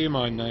 I'll show you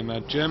mine,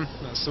 Nomad Jim.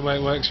 That's the way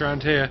it works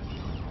around here.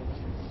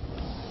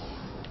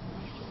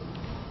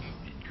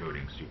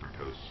 Encoding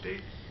superposed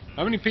state.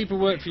 How many people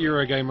work for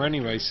Eurogamer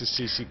anyway, says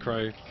CC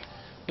Crow?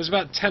 There's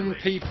about 10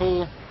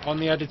 people on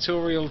the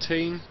editorial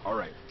team. All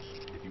right.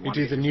 We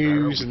do the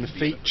news and the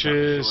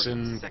features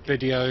and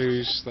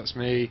videos. That's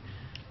me.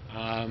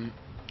 And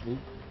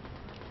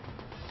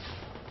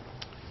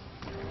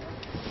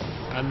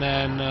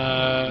then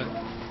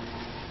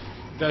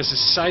there's a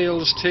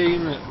sales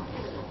team that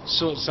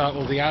sorts out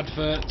all the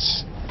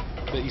adverts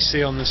that you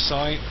see on the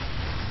site.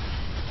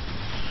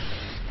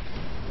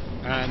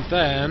 And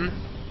then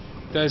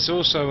there's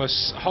also a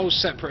whole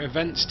separate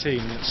events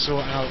team that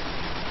sort out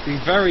the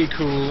very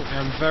cool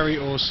and very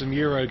awesome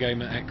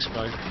Eurogamer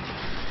Expo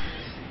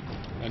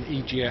and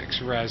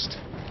EGX Resd.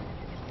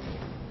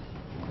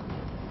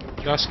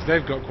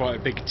 They've got quite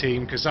a big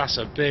team because that's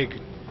a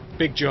big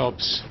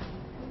jobs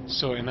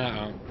sorting that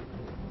out.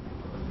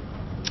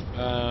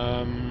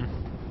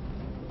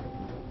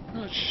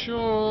 Not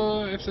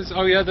sure if there's.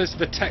 Oh yeah, there's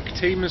the tech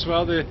team as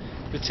well. The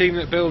team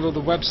that build all the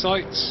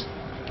websites.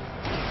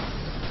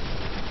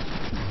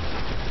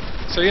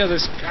 So yeah,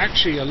 there's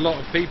actually a lot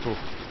of people,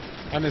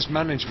 and there's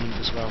management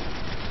as well.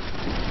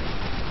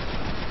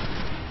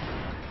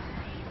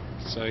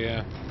 So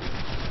yeah,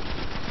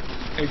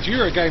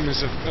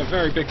 Eurogamer's a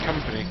very big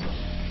company.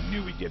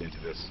 Knew we'd get into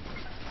this.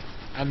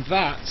 And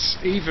that's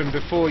even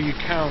before you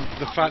count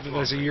the fact that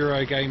there's a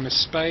Eurogamer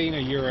Spain, a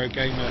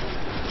Eurogamer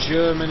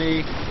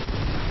Germany,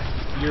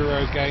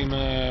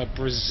 Eurogamer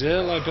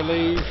Brazil, I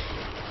believe.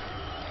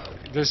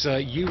 There's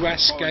a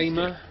US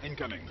Gamer,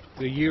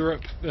 the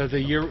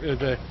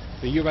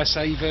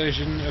USA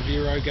version of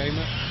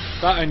Eurogamer.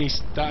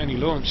 That only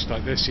launched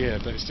like this year,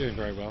 but it's doing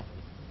very well.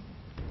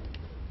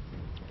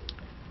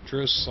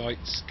 Drill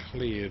sites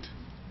cleared.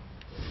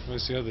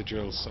 Where's the other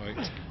drill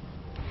site?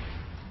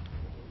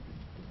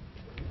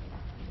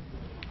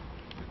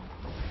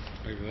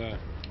 Over there.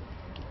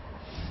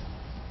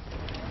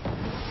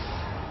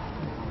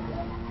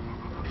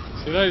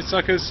 See those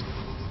suckers?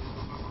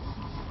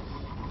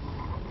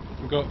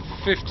 We've got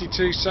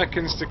 52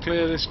 seconds to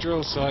clear this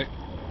drill site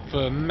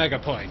for mega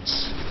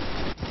points.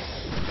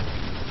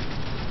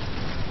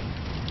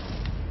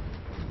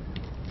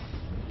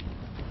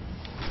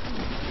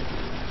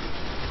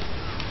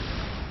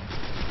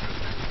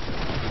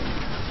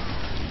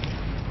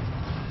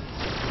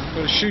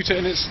 Gotta shoot it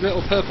in its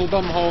little purple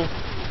bum hole.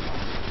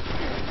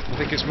 I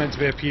think it's meant to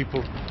be a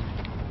pupil.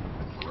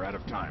 We're out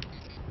of time.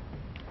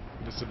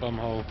 It's a bum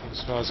hole,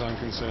 as far as I'm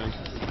concerned.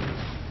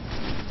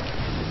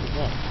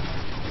 What?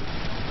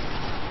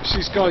 If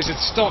these guys had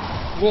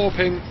stopped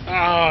warping.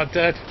 Ah,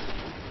 dead.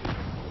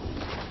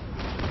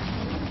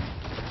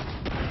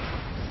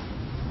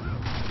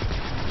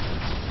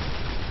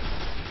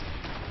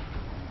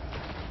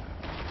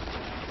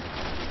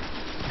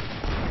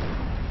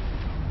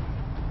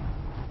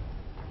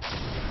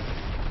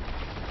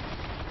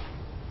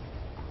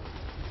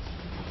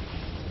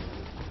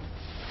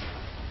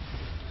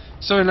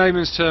 So in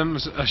layman's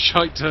terms, a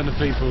shite ton of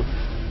people.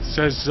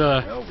 Says,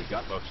 Well, we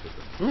got most of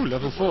them. ooh,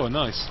 level 4,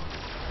 nice.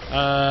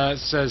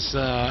 Says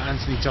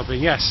Anthony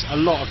Topping. Yes, a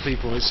lot of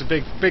people. It's a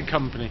big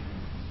company.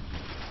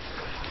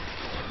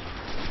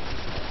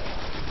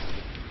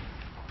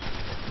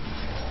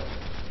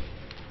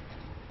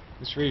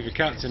 This Reaver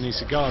Captain needs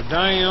to guard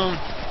down.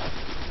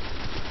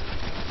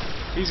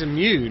 He's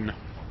immune.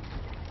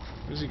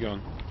 Where's he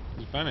gone?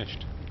 He's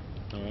vanished.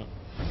 Oh well.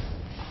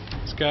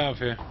 Let's get out of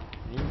here.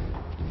 Ooh.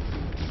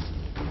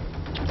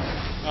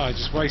 Oh, I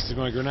just wasted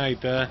my grenade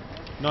there.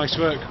 Nice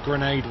work,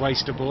 grenade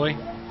waster boy.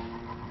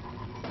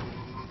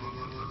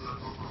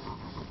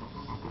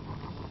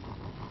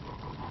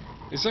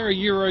 Is there a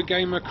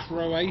Eurogamer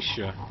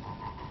Croatia?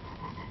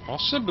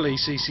 Possibly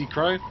CC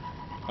Crow.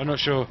 I'm not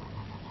sure.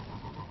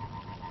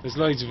 There's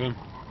loads of them,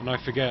 and I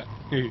forget.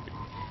 There's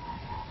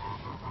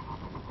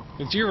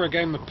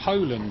Eurogamer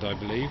Poland, I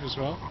believe, as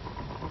well.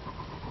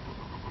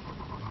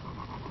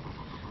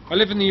 I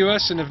live in the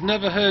US and have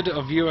never heard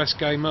of US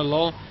Gamer,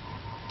 lol.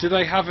 Do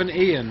they have an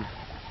Ian?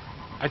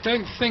 I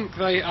don't think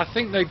they... I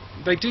think they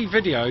do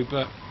video,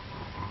 but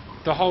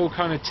the whole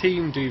kind of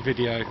team do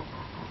video.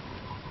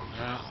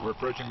 We're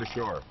approaching the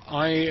shore.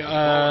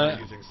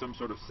 Using some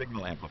sort of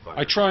signal amplifier.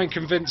 I try and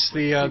convince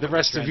the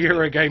rest of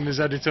Eurogamer's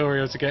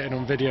editorial to get in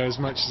on video as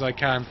much as I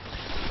can,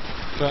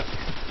 but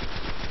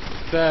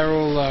they're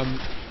all a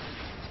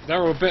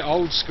bit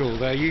old school.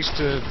 They're used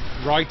to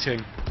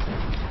writing.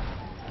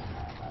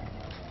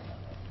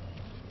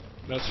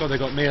 That's why they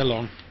got me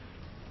along.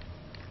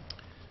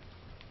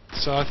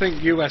 So I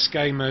think US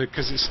Gamer,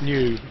 because it's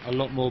new, a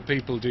lot more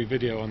people do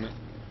video on it.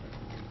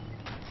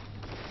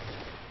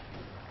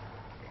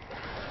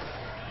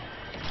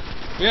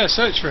 Yeah,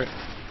 search for it.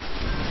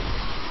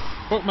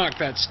 Bookmark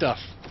that stuff.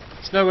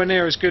 It's nowhere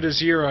near as good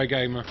as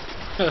Eurogamer.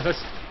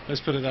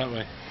 let's put it that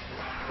way.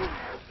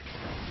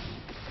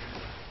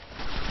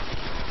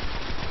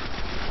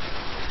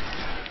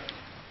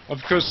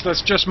 Of course,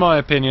 that's just my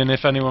opinion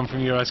if anyone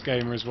from US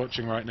Gamer is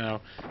watching right now,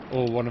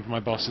 or one of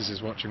my bosses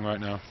is watching right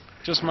now.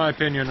 Just my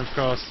opinion, of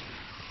course.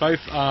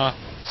 Both are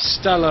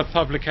stellar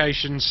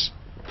publications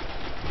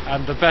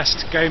and the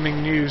best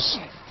gaming news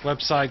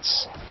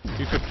websites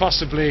you could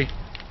possibly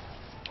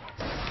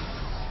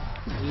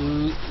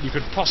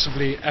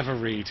ever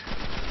read.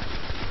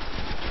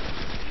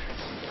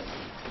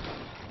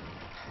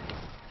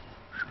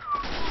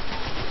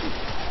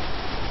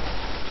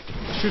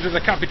 Shoot at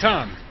the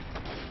Capitan.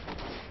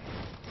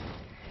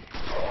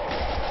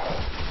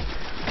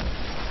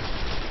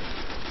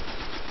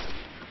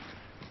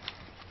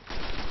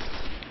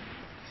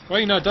 Why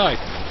he no die?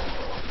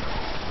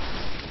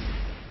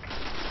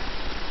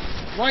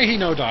 Why he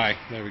no die?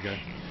 There we go.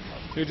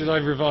 Who did I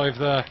revive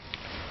there?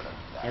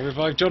 I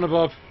revived John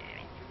Bob.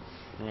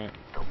 Right.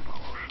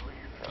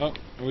 Oh,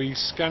 are we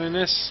scanning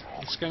this? Are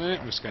we scanning it?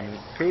 We're scanning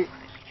it. Cool.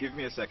 Give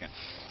me a second.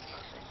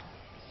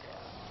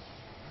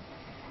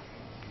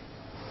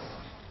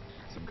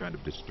 Some kind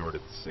of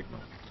distorted signal.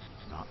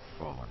 Not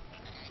fallen.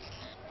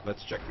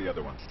 Let's check the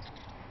other one.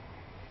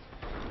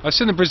 I've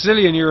seen a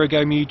Brazilian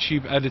Eurogame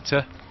YouTube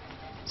editor.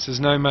 It says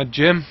Nomad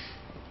Jim.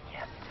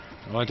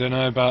 Oh, I don't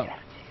know about...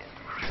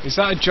 Is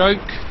that a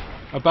joke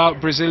about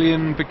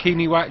Brazilian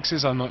bikini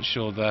waxes? I'm not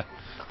sure there.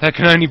 There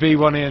can only be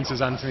one Ian,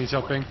 says Anthony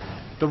Topping.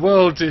 The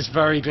world is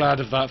very glad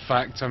of that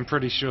fact, I'm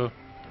pretty sure.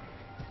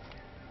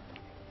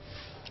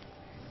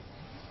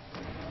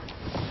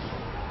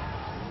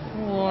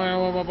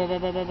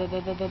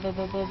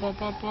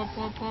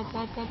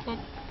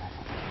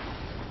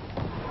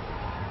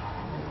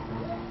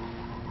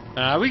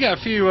 We got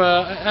a few,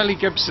 Ellie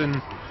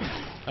Gibson,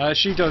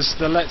 she does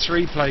the Let's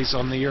Replays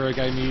on the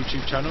Eurogamer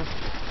YouTube channel.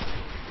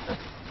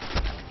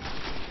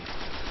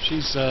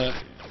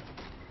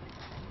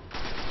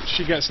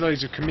 She gets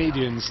loads of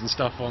comedians and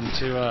stuff on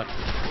to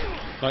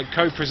like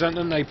co-present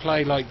them. They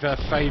play like their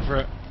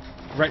favourite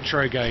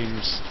retro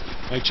games.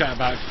 They chat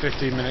about it for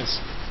 15 minutes.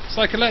 It's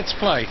like a Let's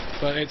Play,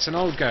 but it's an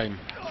old game.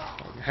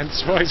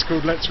 Hence why it's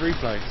called Let's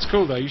Replay. It's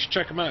cool though, you should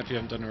check them out if you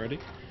haven't done already.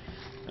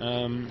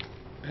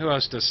 Who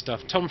else does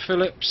stuff? Tom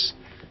Phillips.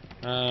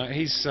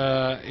 He's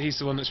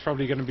the one that's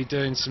probably going to be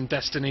doing some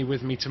Destiny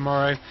with me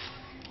tomorrow.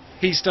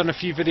 He's done a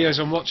few videos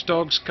on Watch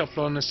Dogs, a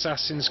couple on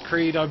Assassin's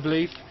Creed, I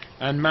believe,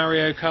 and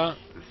Mario Kart.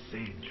 The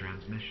same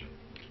transmission.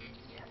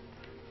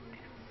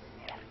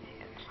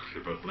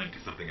 They're both linked to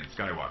something in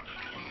Skywatch.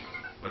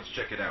 Let's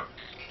check it out.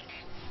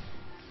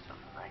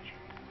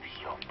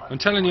 I'm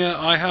telling you,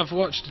 I have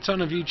watched a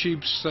ton of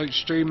YouTube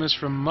streamers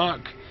from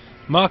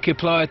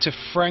Markiplier to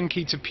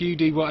Frankie to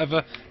PewDie,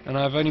 whatever, and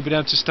I've only been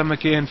able to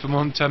stomach Ian for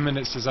more than 10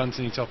 minutes, says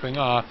Anthony Topping.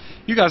 Ah,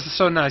 you guys are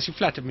so nice, you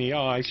flattered me.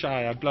 Oh, I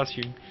shy, I bless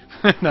you.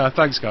 No,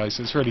 thanks guys,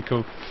 it's really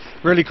cool.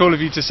 Really cool of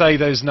you to say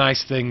those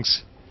nice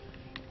things.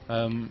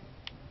 But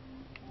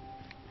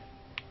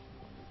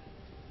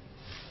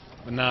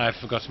now I've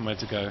forgotten where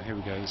to go. Here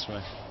we go, this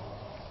way.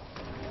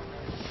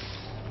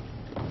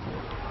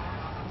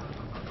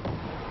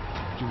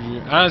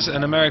 As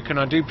an American,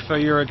 I do prefer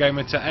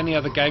Eurogamer to any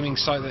other gaming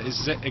site that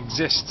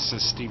exists,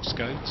 says Steve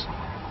Scotes.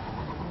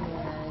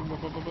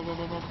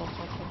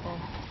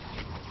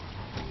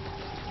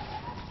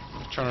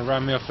 Trying to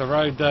ram me off the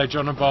road there,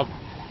 John and Bob.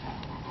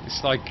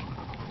 It's like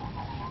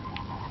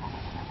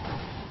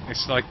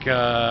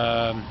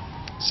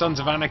Sons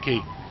of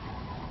Anarchy,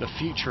 the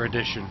Future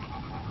Edition.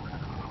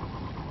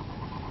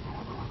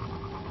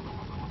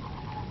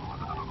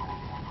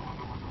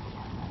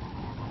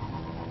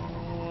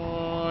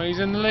 He's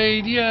in the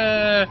lead,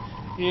 yeah!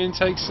 Ian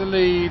takes the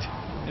lead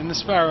in the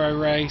Sparrow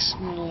race.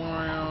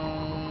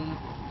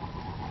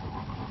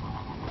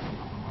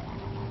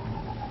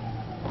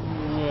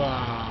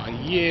 Wow,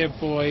 yeah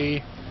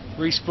boy.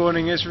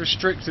 Respawning is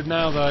restricted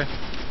now though.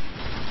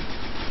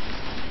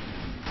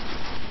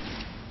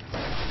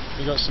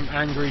 We got some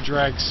angry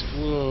dregs.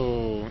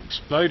 Whoa,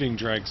 exploding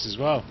dregs as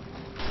well.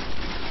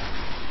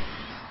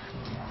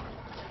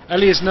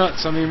 Ellie is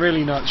nuts, I mean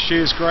really nuts. She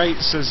is great,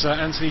 says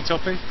Anthony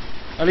Topping.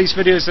 Ellie's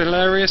videos are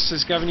hilarious,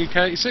 says Gavin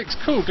UK86.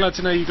 Cool, glad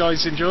to know you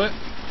guys enjoy it.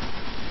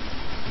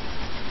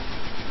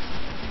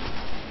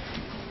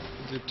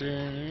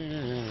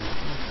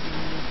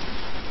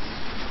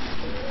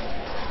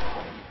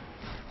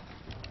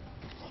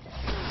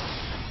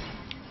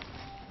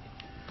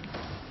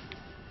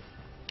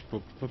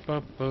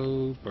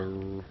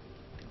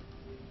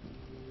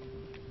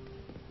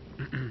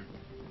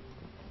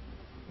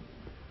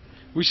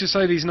 We should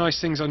say these nice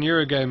things on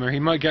Eurogamer. He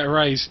might get a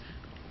raise.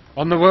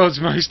 On the world's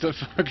most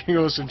fucking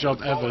awesome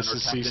job ever,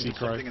 says CC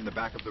Crow. In the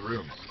back of the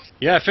room.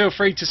 Yeah, feel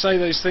free to say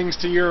those things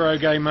to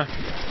Eurogamer.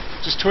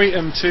 Just tweet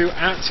them to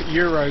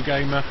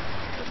 @Eurogamer.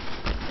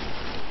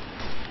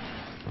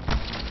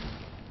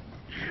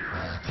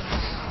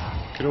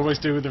 Could always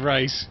do with the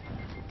raise.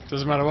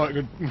 Doesn't matter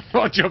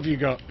what job you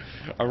got.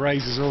 A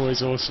raise is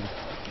always awesome.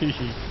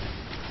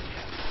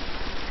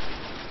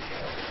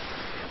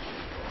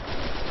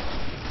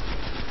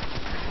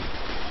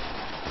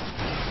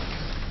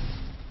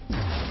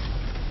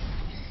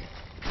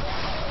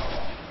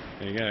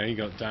 There you go, he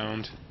got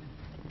downed.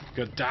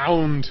 Got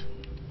downed!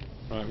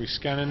 Right, we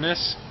scanning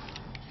this.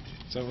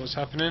 Is that what's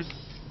happening?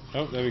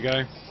 Oh, there we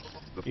go.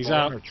 He's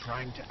out. Are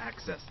trying to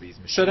access these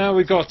machines. So now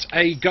we've got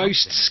a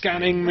ghost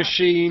scanning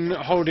machine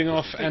holding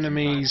off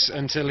enemies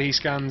until he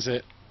scans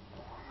it.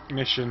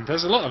 Mission.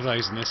 There's a lot of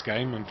those in this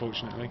game,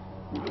 unfortunately.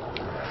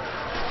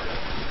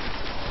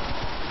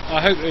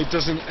 I hope it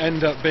doesn't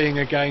end up being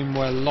a game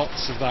where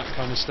lots of that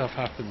kind of stuff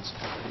happens.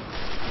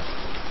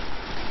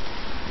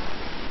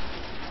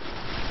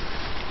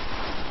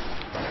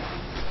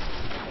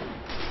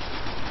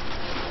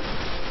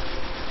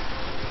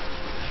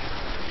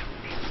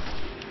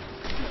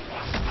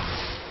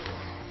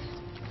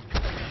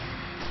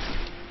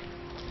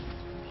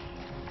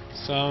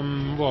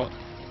 What?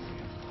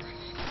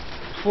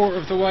 Quarter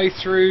of the way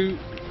through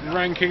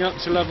ranking up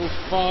to level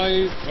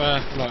 5?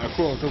 Like a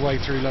quarter of the way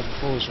through level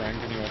 4's rank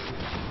anyway.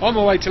 On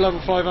my way to level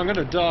 5, I'm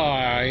gonna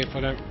die if I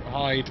don't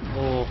hide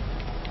or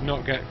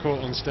not get caught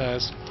on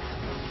stairs. There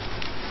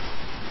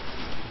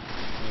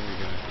we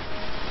go.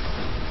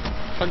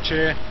 Punch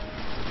here.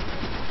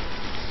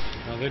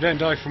 Well, they don't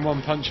die from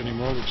one punch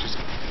anymore, which is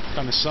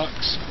kind of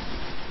sucks.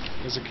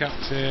 There's a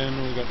captain,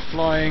 we've got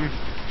flying,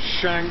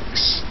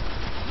 shanks.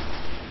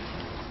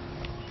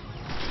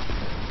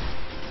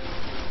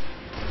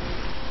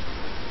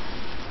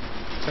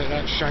 Take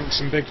that, Shanks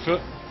and Bigfoot.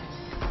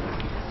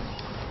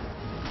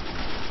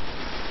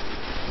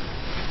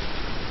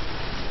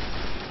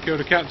 Kill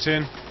the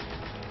captain.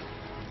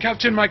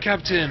 Captain, my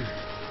captain!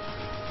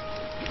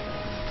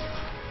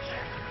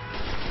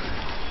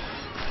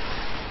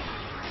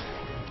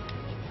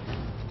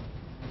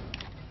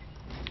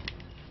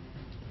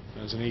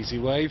 There's an easy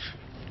wave.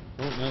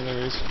 Oh, no, there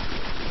is.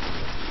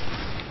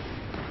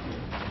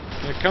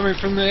 They're coming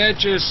from the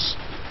edges.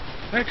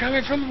 They're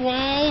coming from the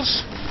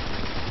walls.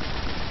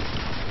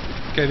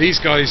 Okay, these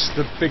guys,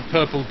 the big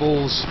purple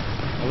balls,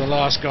 are the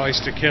last guys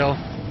to kill.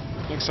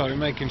 Looks like we're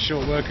making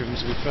short work of them,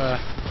 to be fair.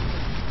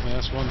 Yeah,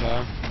 that's one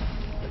down.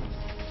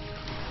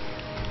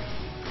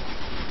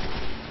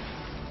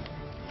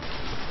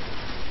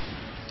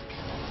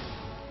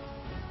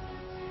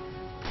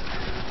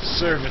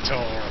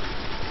 Servitor.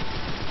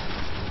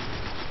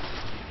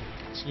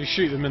 So you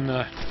shoot them in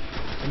the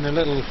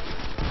little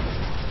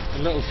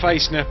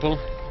face nipple.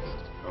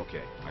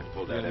 Okay, I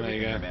pulled out Yeah, there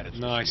everything you I go. managed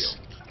to Nice.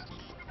 steal.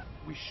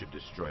 We should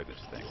destroy this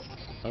thing.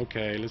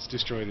 Okay, let's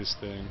destroy this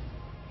thing.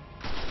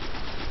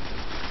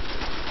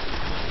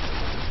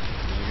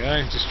 There we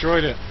go,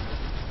 destroyed it.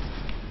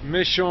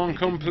 Mission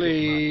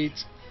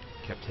complete.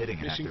 Kept hitting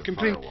an Mission active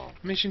complete. firewall.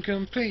 Mission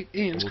complete.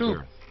 Ian's Old cool.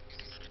 Earth.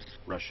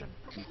 Russian.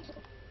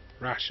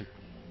 Russian.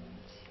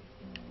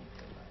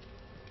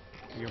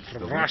 You're The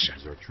from Russia.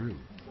 legends are true.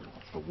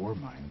 The war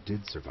mine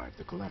did survive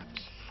the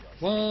collapse.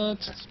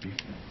 What?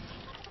 Rasputin.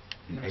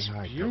 An Rasputin?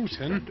 AI helped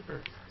defend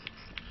Earth.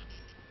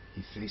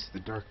 He faced the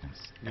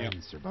darkness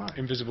and survived.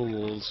 Invisible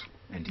walls.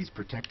 And he's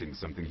protecting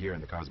something here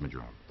in the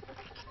Cosmodrome.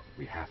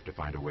 We have to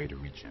find a way to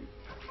reach him.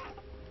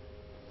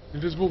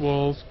 Invisible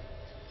walls.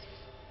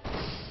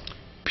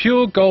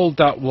 Pure gold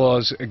that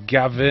was,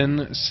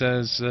 Gavin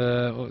says,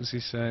 what was he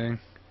saying?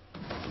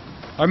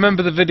 I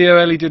remember the video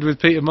Ellie did with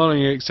Peter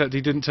Molyneux, except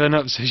he didn't turn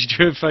up, so she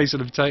drew a face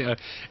on a potato.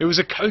 It was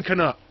a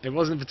coconut. It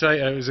wasn't a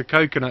potato, it was a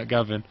coconut,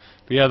 Gavin.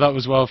 But yeah, that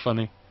was well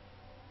funny.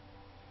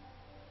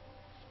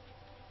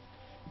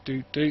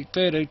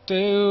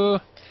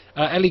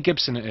 Ellie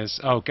Gibson it is.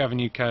 Oh, Gavin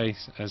UK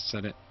has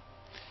said it.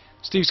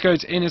 Steve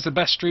Scodes, In is the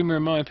best streamer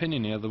in my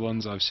opinion. The other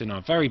ones I've seen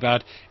are very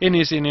bad. In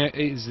is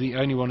the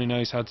only one who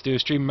knows how to do a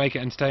stream and make it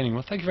entertaining.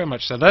 Well, thank you very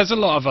much, sir. There's a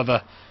lot of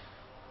other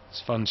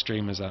fun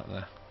streamers out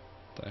there,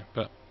 though.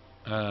 But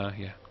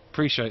yeah,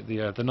 appreciate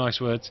the nice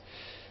words.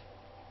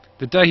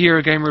 The day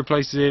Eurogamer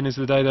replaces Ian is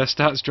the day their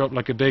stats drop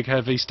like a big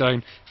heavy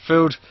stone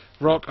filled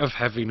rock of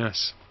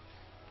heaviness.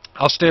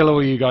 I'll steal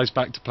all you guys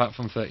back to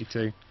Platform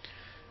 32.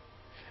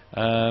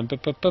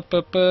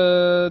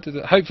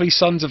 Hopefully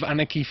Sons of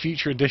Anarchy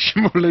Future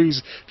Edition will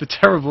lose the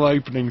terrible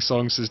opening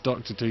song, says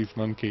Dr. Tooth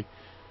Monkey.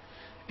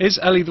 Is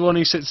Ellie the one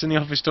who sits in the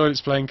office toilets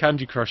playing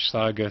Candy Crush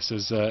Saga,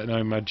 says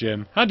Nomad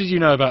Jim. How did you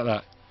know about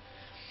that?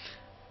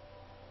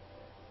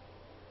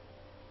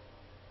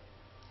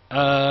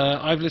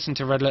 I've listened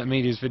to Red Letter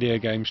Media's video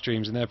game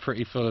streams and they're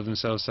pretty full of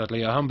themselves,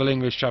 sadly. A humble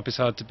English chap is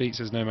hard to beat,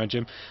 says Nomad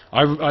Jim.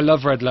 I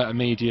love Red Letter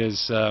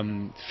Media's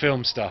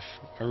film stuff.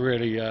 I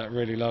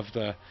really love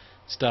their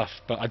stuff,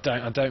 but I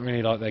don't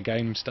really like their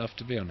game stuff,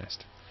 to be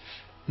honest.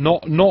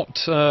 Not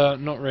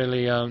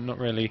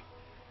really.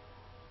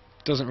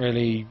 Doesn't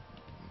really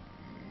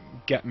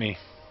get me.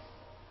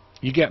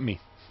 You get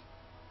me.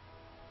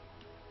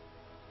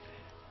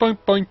 Boink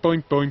boink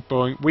boink boink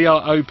boink. We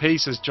are OP,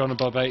 says John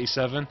Bob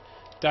 87.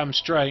 Damn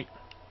straight.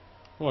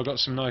 Oh, I got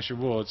some nice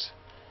rewards.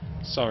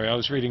 Sorry, I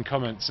was reading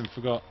comments and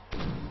forgot.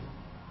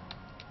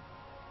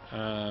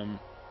 How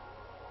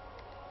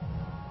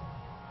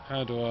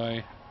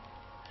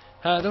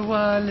do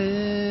I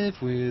live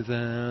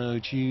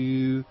without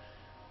you?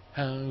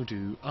 How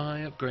do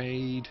I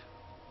upgrade?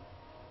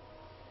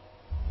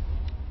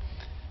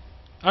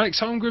 Alex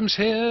Holmgren's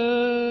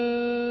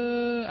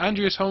here.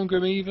 Andreas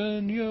Holmgren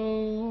even,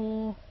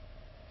 yo.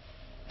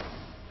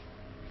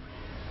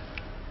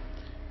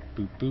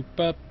 Boop boop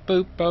bop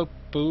boop bop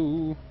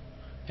boo.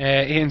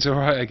 Ian's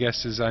alright, I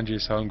guess, says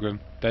Andreas Holmgren.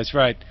 That's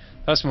right.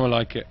 That's more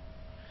like it.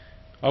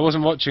 I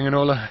wasn't watching and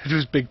all I heard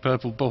was big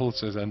purple ball,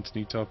 says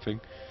Anthony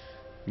Topping.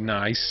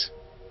 Nice.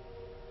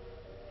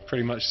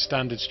 Pretty much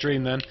standard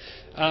stream then.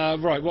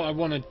 Right, what I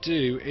want to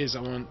do is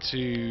I want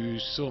to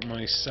sort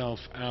myself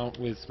out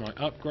with my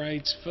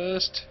upgrades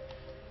first.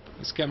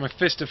 Let's get my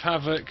Fist of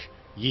Havoc.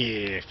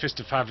 Yeah,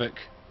 Fist of Havoc.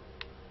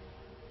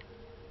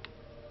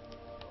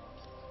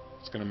 I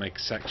was going to make a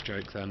sex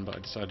joke then, but I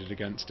decided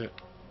against it.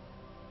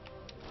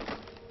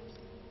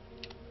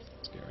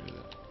 Let's get rid of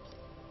that.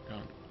 Go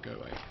on, go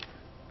away.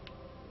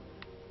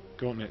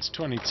 Gauntlets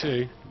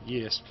 22.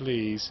 Yes,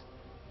 please.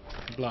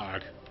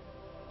 Blag.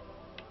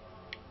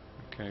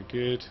 Okay,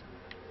 good.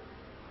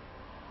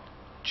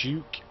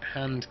 Duke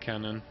hand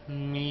cannon.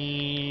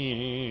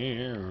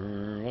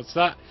 What's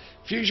that?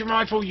 Fusion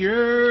rifle,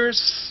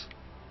 yes!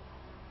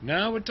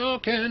 Now we're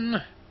talking!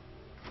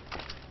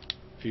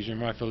 Fusion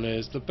rifle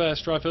is the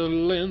best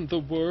rifle in the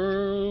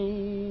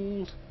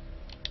world.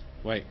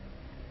 Wait.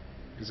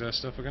 Is there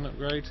stuff I can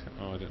upgrade?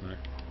 Oh, I don't know.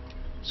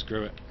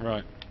 Screw it.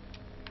 Right.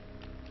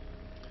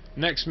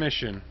 Next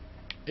mission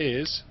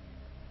is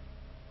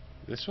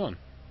this one.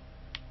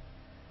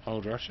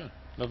 Hold Russia.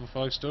 Level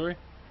 5 story?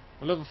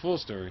 Or level 4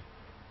 story?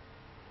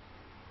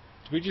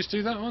 Did we just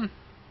do that one?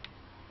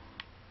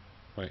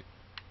 Wait.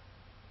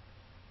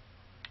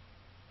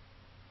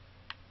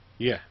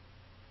 Yeah.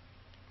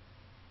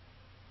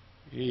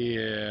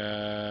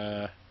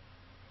 Yeah.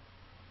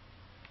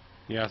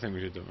 Yeah, I think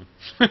we did that one.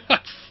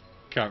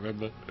 Can't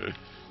remember.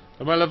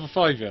 Am I level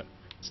 5 yet?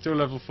 Still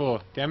level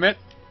 4. Damn it!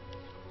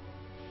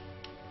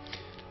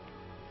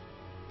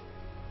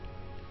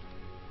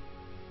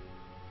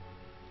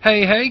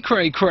 Hey, hey,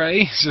 Cray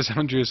Cray, says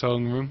Andreas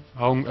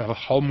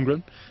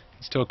Holmgren.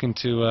 He's talking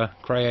to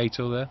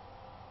Creator there.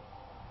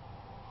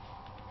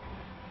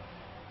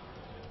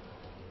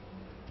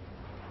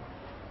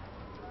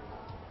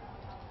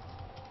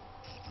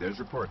 There's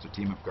reports a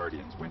team of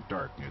Guardians went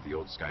dark near the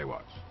old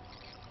Skywatch.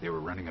 They were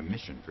running a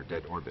mission for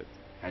Dead Orbit,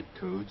 had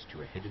codes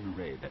to a hidden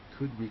array that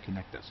could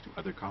reconnect us to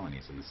other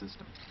colonies in the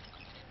system.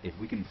 If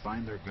we can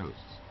find their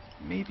ghosts,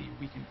 maybe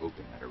we can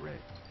open that array.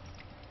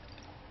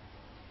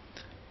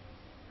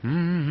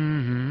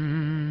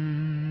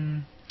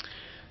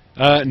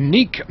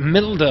 Nick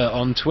Milder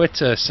on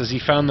Twitter says he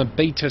found the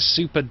beta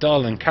super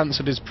dull and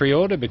cancelled his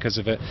pre-order because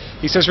of it.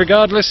 He says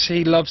regardless,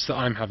 he loves that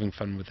I'm having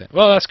fun with it.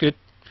 Well, that's good.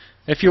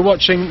 If you're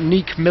watching,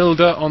 Nick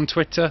Milder on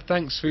Twitter,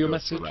 thanks for your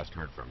message. We last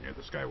heard from near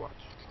the Skywatch.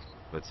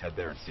 Let's head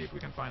there and see if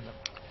we can find them.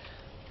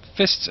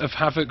 Fists of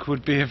Havoc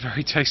would be a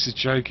very tasty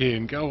joke,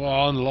 Ian. Go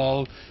on,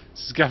 lol.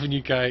 This is Gavin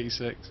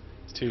UK86.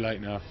 It's too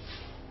late now.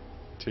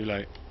 Too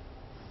late.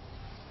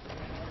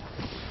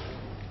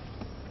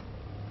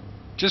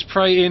 Just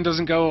pray Ian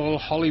doesn't go all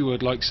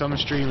Hollywood like some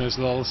streamers,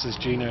 lol, says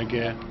Gino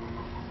Gear.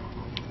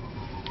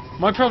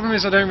 My problem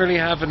is I don't really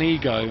have an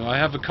ego. I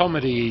have a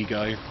comedy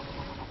ego.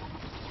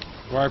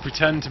 Where I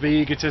pretend to be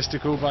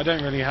egotistical, but I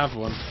don't really have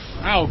one.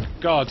 Ow,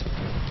 God.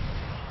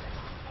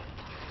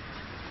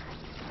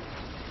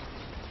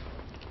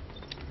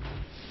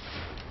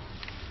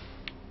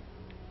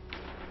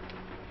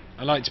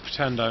 I like to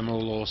pretend I'm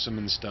all awesome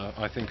and stuff.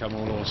 I think I'm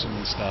all awesome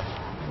and stuff.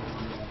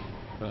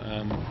 But,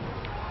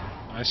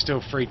 I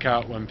still freak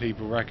out when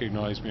people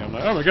recognise me. I'm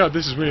like, oh my god,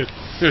 this is weird.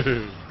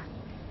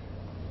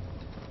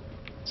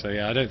 So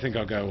yeah, I don't think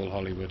I'll go all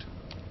Hollywood.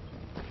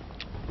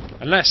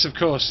 Unless, of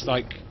course,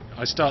 like,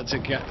 I start to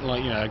get,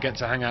 like, you know, I get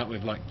to hang out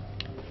with, like,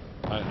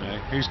 I don't know,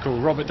 who's cool,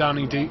 Robert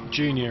Downey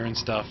Jr. and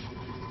stuff,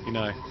 you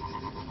know.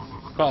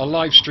 But I'll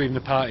live stream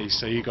the parties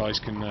so you guys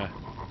can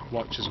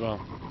watch as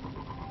well.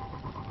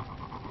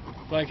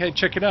 Like, hey,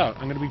 check it out,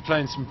 I'm going to be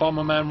playing some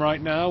Bomberman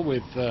right now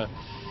with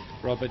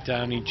Robert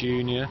Downey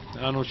Jr.,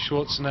 Arnold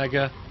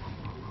Schwarzenegger.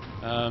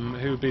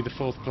 Who would be the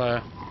fourth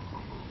player?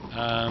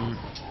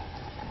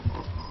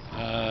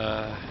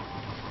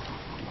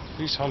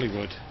 Who's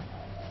Hollywood?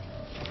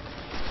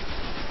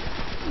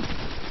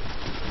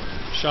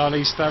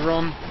 Charlize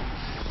Theron.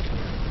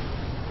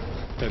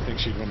 Don't think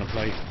she'd want to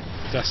play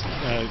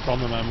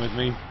Bomberman with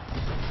me.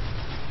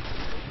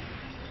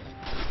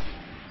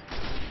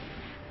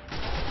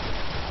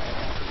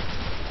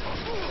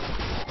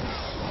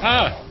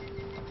 Ah!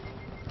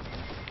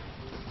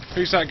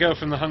 Who's that girl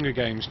from the Hunger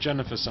Games?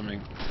 Jennifer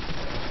something.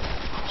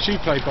 She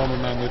played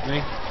Bomberman with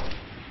me.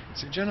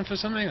 Is it Jennifer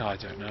something? I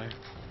don't know.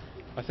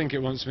 I think it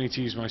wants me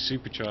to use my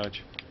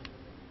supercharge.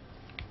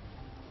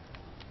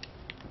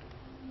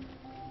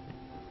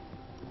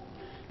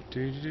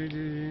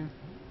 Do-do-do-do.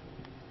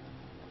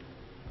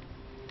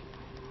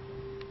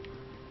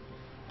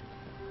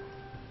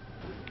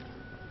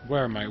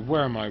 Where am I?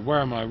 Where am I?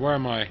 Where am I? Where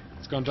am I?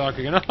 It's gone dark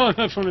again. Oh,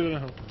 no, fallen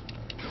down.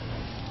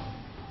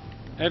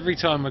 Every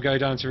time I go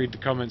down to read the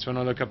comments, when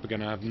I look up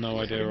again, I have no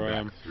idea where I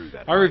am.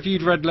 I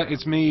reviewed Red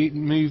Letter's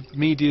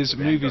Media's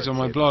movies on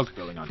my blog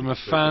from a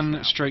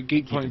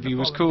fan-geek point of view. It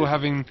was cool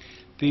having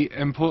the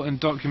important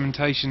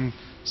documentation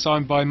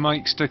signed by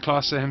Mike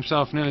Stoklasser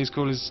himself, nearly as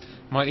cool as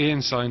my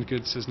Ian signed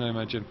good, says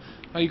Nomad Jim.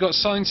 Oh, you got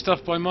signed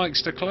stuff by Mike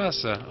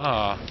Stoklasser?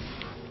 Ah.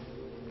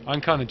 I'm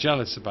kind of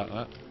jealous about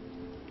that.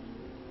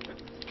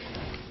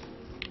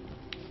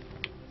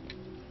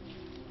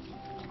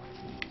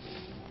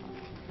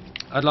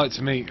 I'd like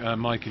to meet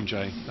Mike and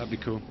Jay. That'd be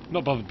cool.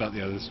 Not bothered about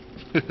the others.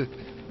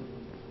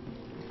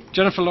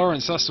 Jennifer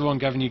Lawrence, that's the one.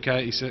 Gavin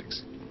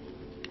UK86.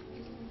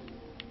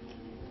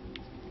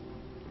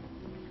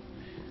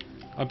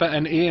 I bet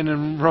an Ian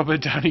and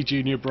Robert Downey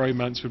Jr.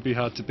 bromance would be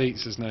hard to beat,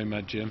 says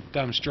Nomad Jim.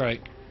 Damn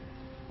straight.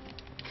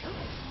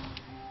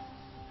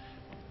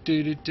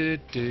 Do.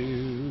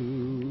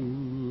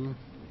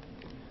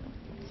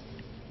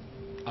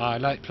 I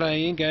like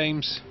playing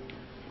games.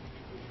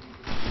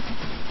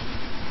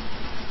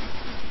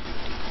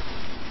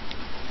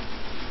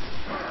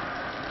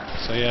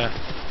 So yeah,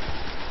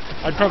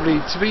 I'd probably,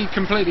 to be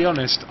completely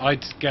honest,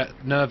 I'd get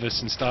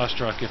nervous and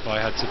starstruck if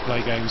I had to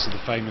play games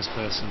with a famous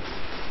person.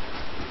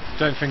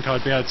 Don't think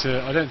I'd be able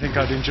to. I don't think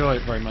I'd enjoy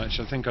it very much.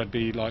 I think I'd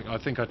be like, I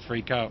think I'd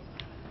freak out.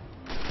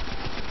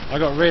 I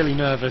got really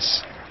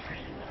nervous.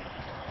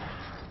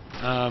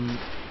 I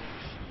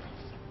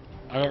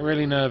got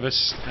really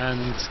nervous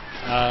and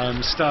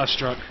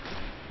starstruck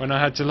when I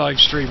had to live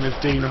stream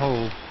with Dean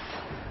Hall,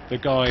 the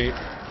guy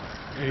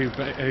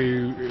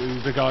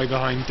the guy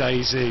behind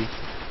DayZ.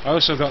 I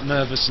also got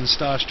nervous and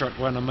starstruck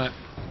when I met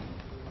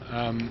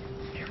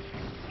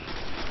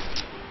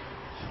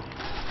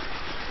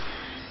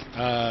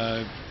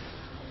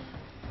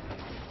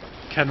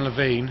Ken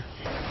Levine.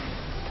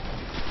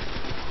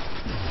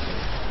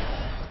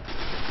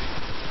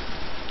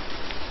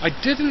 I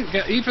didn't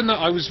get, even though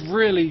I was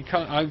really,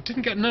 I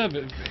didn't get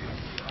nervous.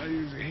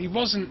 He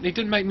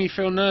didn't make me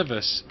feel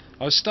nervous.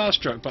 I was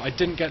starstruck, but I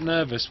didn't get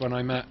nervous when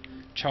I met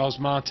Charles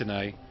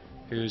Martinet,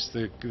 who's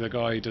the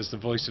guy who does the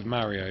voice of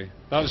Mario.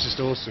 That was just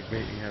awesome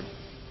meeting him.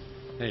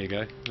 There you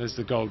go. There's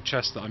the gold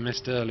chest that I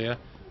missed earlier.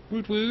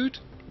 Woot woot.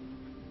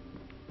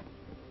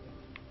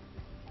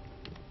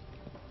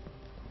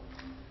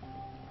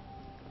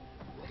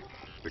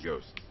 The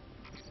ghosts.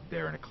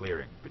 They're in a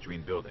clearing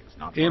between buildings,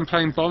 not Ian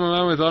playing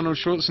Bomberman with Arnold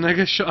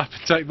Schwarzenegger? Shut up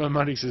and take my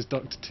money, says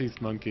Dr.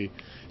 Tooth Monkey.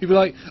 He'd be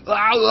like,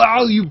 ow,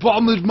 ow, you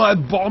bombed my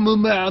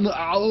Bomberman,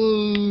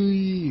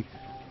 ow.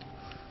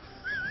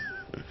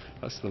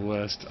 That's the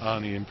worst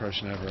Arnie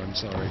impression ever, I'm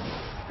sorry.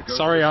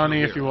 Sorry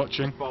Arnie if you're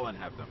watching.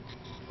 Have them.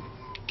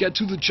 Get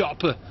to the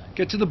chopper!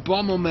 Get to the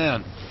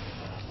Bomberman!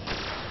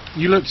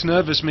 You looked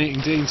nervous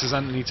meeting Dean, says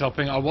Anthony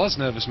Topping. I was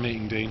nervous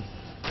meeting Dean.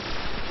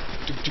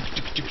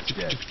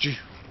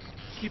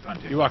 Keep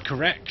hunting. You are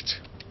correct.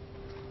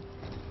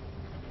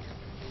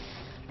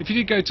 If you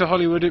did go to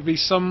Hollywood, it'd be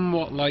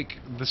somewhat like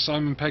the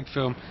Simon Pegg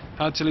film,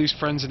 How to Lose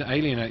Friends and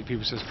Alienate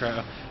People, says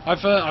creator.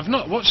 I've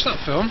not watched that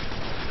film,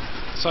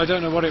 so I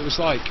don't know what it was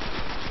like.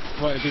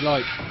 What it'd be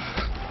like.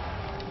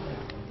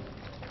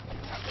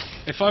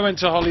 If I went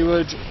to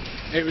Hollywood,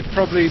 it would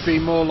probably be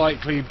more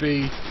likely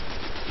be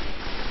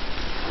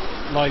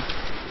like,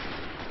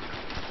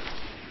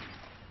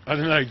 I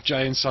don't know,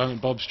 Jay and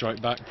Silent Bob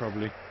Strike Back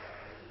probably.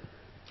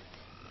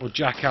 Or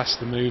Jackass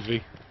the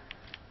movie.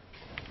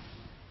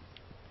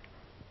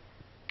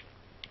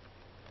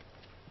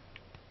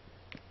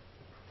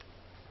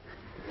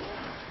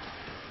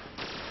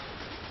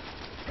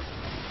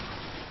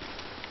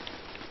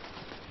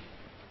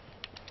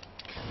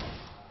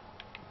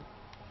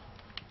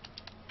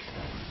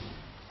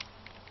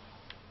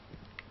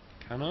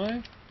 Can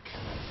I?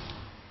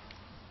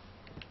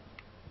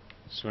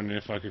 Just wondering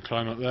if I could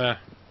climb up there.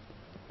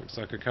 Looks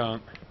like I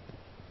can't.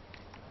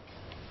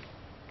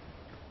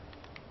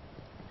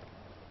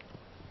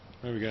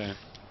 Where we go?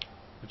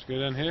 Let's go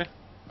down here.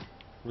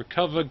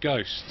 Recover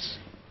ghosts.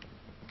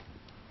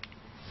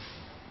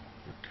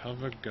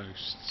 Recover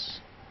ghosts.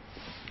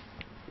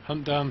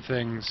 Hunt down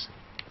things.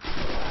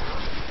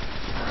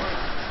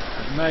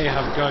 May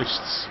have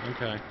ghosts.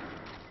 Okay.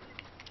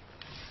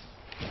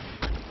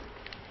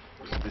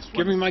 This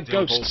Give me one my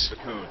still holds ghosts. the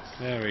codes.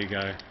 There we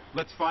go.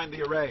 Let's find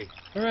the array.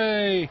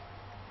 Hooray!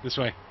 This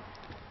way.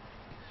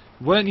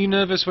 Weren't you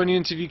nervous when you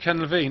interviewed Ken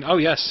Levine? Oh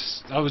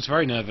yes, I was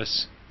very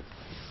nervous.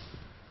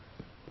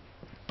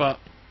 But,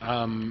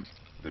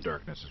 The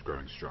darkness is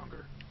growing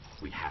stronger.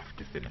 We have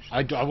to finish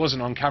I this.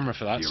 wasn't on camera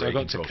for that, The so I array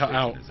got to control cut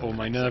out station is all under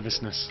my the sector.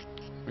 nervousness,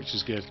 which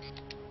is good.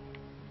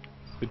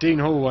 The Dean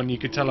Hall one, you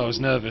could tell I was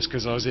nervous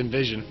because I was in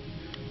vision,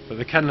 but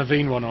the Ken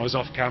Levine one, I was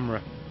off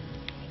camera.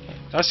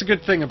 That's a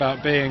good thing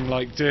about being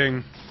like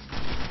doing.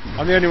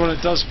 I'm the only one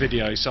that does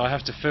video, so I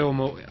have to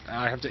film.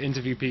 I have to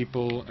interview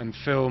people and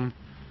film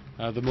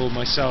them all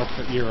myself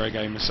at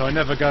Eurogamer. So I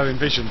never go in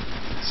vision.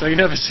 So you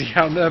never see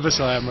how nervous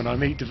I am when I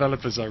meet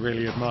developers I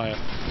really admire.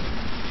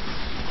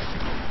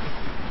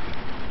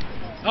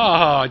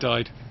 Ah, I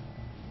died.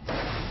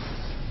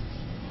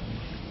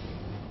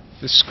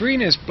 The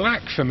screen is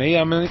black for me.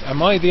 Am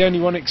I the only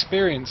one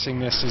experiencing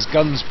this as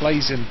guns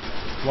blazing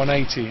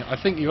 180? I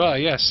think you are,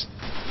 yes.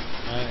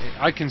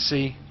 I can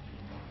see.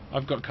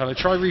 I've got colour.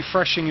 Try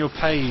refreshing your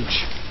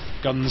page.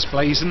 Guns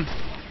blazing.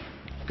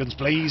 Guns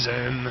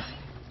blazing.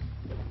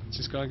 Is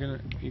this guy gonna...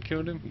 You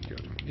killed him? You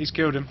killed him. He's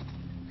killed him.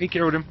 He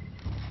killed him.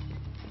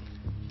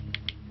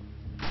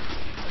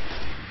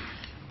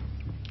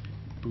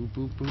 Boo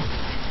boo boo.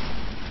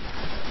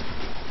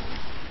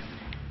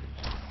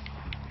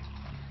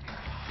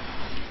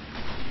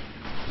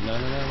 La la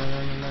la la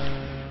la la.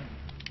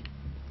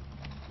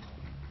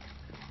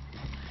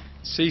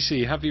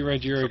 CC, have you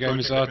read Eurogamer's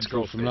Approaching the article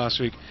control from station. last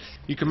week?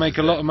 You can make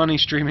a lot of money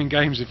streaming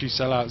games if you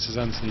sell out, says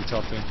Anthony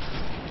Topping.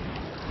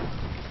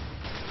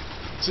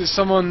 So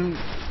someone...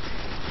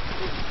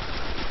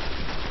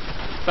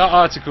 That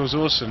article's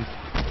awesome.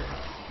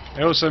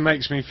 It also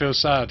makes me feel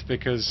sad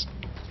because...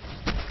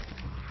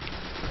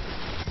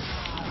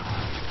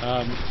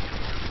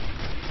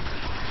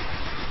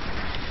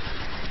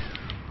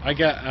 I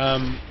get...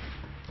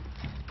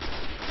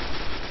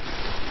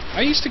 I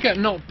used to get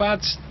not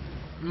bad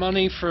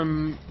money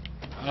from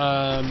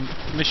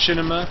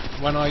Machinima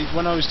when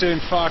I was doing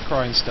Far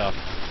Cry and stuff.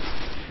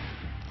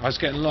 I was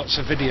getting lots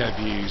of video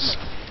views.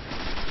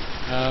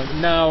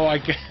 Now I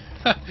get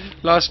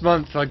last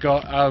month I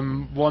got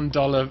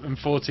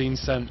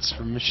 $1.14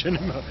 from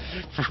Machinima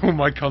for all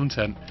my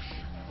content.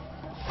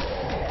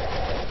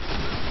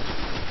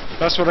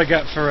 That's what I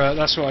get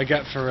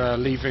for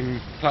leaving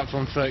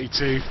Platform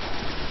 32.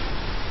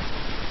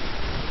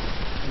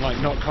 Like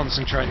not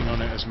concentrating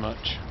on it as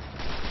much.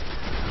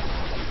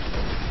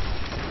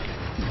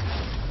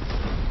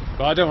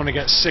 But I don't want to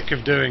get sick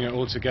of doing it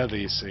altogether,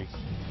 you see.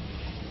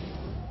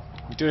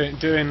 Doing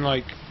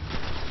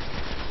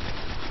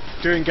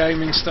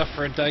gaming stuff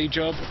for a day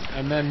job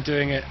and then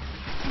doing it.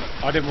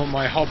 I didn't want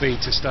my hobby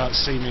to start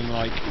seeming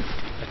like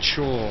a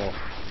chore,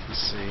 you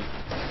see.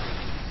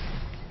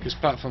 Because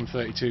Platform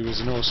 32 was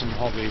an awesome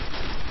hobby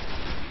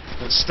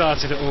that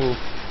started it all.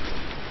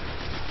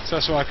 So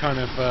that's why I kind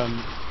of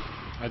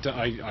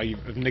I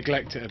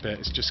neglect it a bit.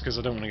 It's just because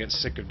I don't want to get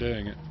sick of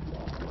doing it.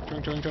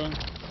 Join, join, join.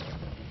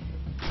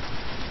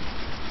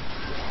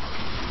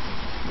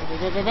 Bow,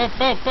 bow, bow,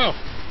 bow, bow.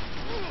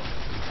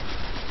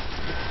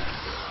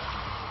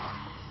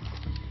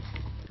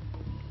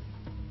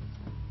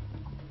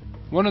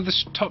 One of the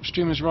top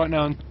streamers right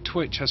now on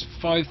Twitch has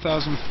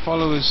 5,000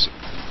 followers.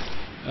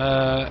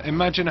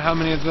 Imagine how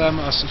many of them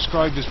are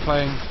subscribers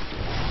paying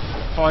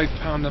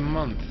 £5 a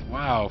month.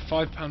 Wow,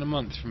 £5 a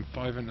month from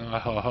 $5 and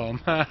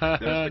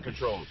There's the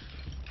controls.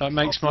 that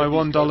makes my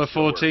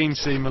 $1.14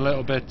 seem a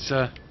little bit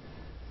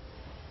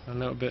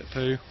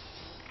poo.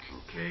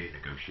 Okay,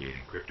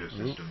 negotiating crypto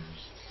systems.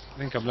 I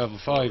think I'm level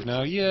 5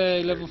 now.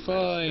 Yay, level 5!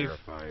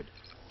 Verified.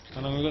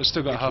 And I've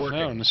still got It's half an working.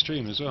 hour on the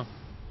stream as well.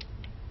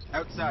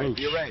 Outside, Whoosh.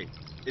 the array.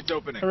 It's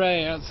opening.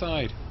 Hooray,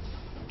 outside!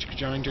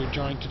 Join, join,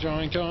 join,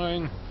 join,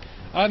 join.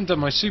 I haven't done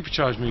my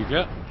supercharge move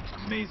yet.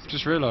 Amazing.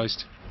 Just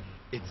realised.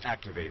 It's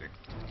activating.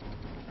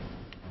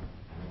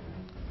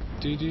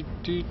 Do do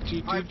do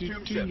do I've do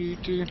tomb do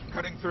do do.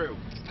 Cutting through.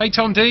 Hey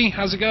Tom D,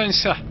 how's it going,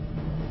 sir?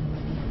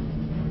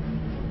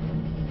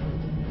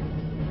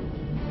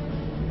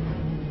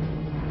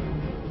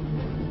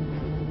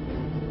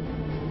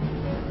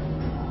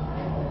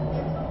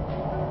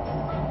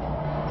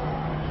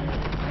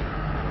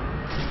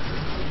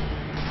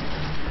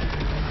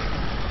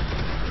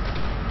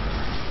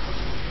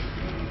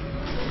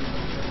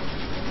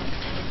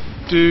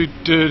 Do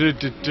do do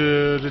do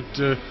do do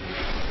do.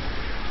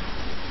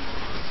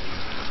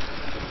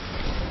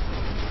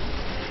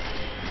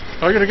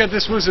 I'm gonna get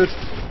this wizard.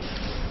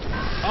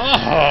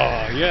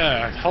 Oh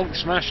yeah, Hulk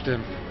smashed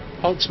him.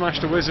 Hulk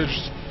smashed the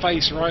wizard's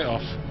face right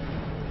off.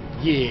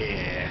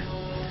 Yeah.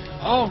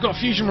 Oh, I've got a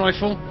fusion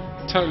rifle.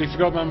 Totally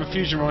forgot about my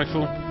fusion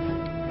rifle.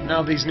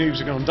 Now these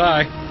noobs are gonna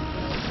die.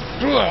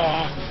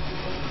 Blah.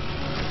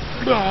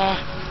 Blah.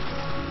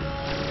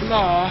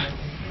 Blah.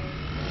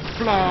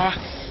 Blah.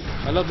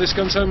 I love this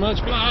gun so much.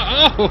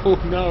 Blah. Oh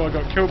no, I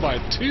got killed by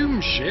a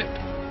tomb ship.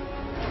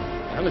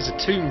 The hell is a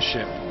tomb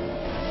ship?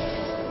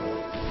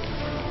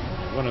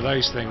 one of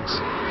those things.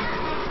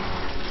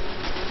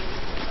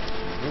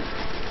 Oh.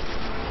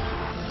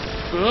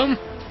 Boom.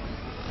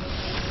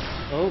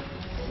 Oh.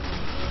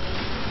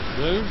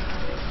 Boom.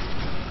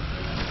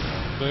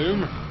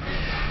 Boom.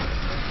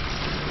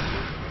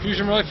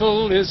 Fusion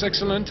rifle is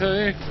excellent,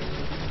 eh?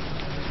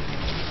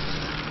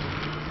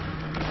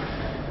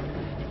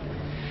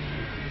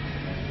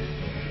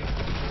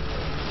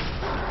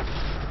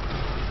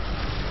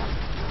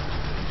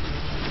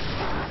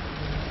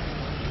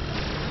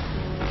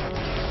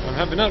 I'm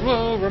having that.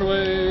 Whoa, run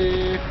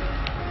away!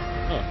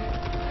 Oh,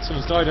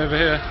 someone's died over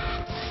here.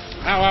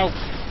 Ow, ow!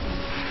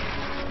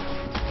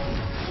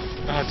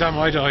 Ah, damn,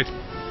 I died.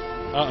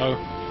 Uh-oh.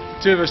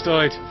 2 of us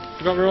died.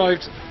 We got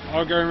revived.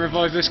 I'll go and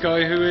revive this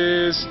guy who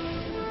is...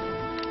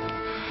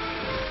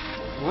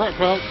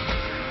 Rockwell.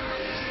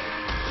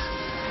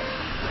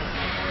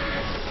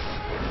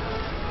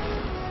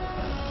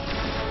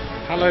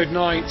 Hallowed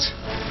Knight.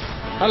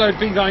 Hallowed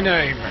be thy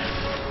name.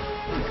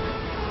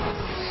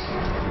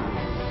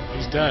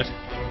 He's dead.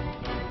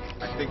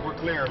 I think we're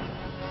clear.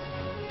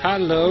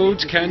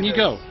 Hallowed can you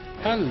go?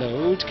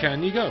 Hallowed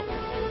can you go?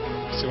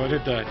 So I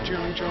did that.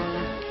 Jung,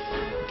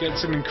 jung. Get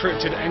some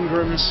encrypted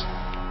engrams.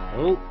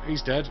 Oh,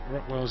 he's dead.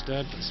 Rockwell's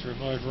dead. Let's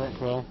revive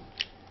Rockwell.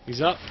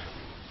 He's up.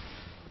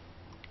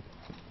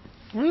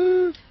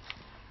 Woo!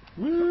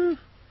 Woo!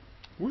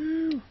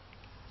 Woo!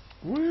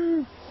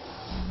 Woo!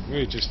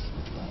 We're just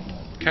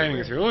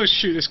caning through. Oh,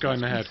 shoot this guy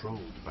in the head.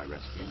 Controlled by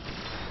Rescue.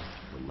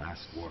 The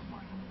last war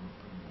mine.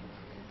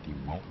 He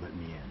won't let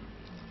me in.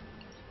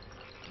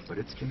 But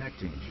it's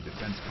connecting to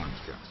defense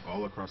constructs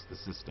all across the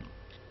system.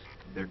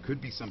 There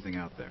could be something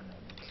out there.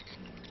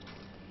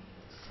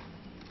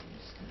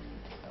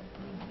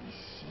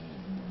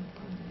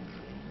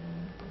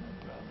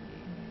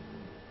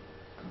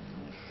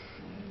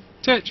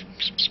 Titch!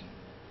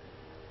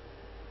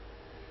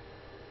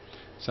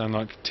 Sound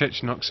like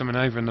Titch knocked someone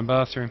over in the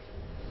bathroom.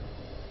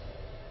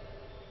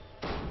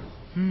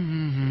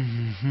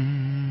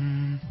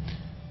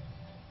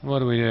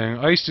 What are we doing?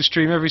 I used to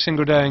stream every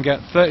single day and get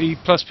 30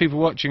 plus people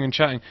watching and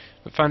chatting,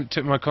 but found it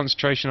took my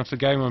concentration off the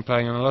game I'm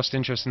playing and I lost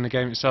interest in the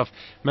game itself.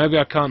 Maybe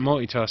I can't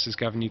multitask, says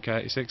Gavin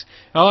UK86.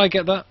 Oh, I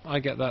get that. I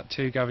get that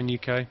too, Gavin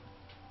UK.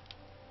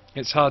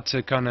 It's hard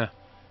to kind of...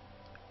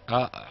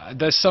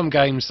 there's some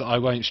games that I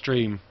won't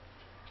stream,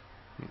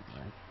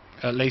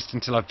 at least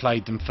until I've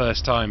played them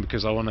first time,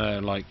 because I want to,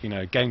 like, you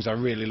know, games I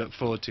really look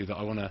forward to that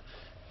I want to,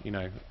 you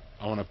know,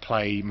 I want to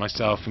play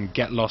myself and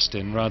get lost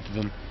in, rather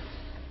than...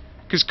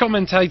 Because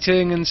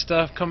commentating and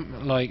stuff,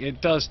 like,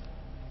 it does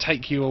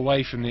take you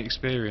away from the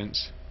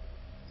experience.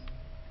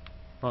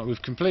 Right,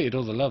 we've completed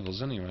all the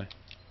levels anyway.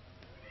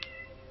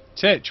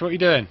 Titch, what are you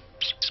doing?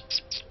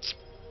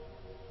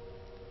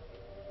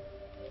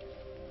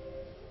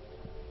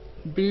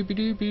 Boo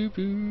doo boo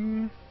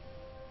boo.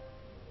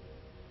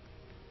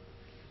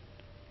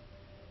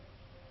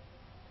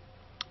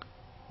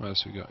 What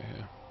else we got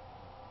here?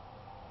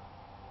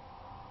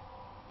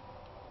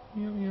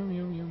 Yum yum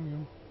yum yum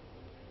yum.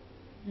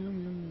 Yum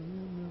yum yum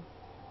yum yum.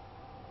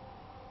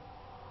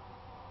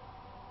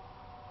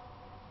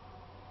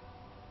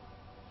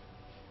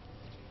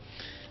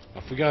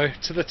 Off we go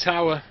to the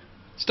tower.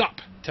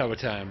 Stop! Tower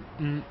time.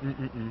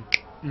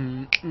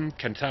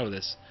 Can tower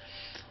this.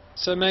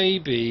 So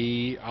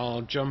maybe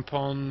I'll jump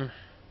on...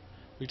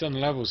 We've done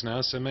levels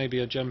now, so maybe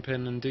I'll jump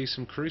in and do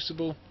some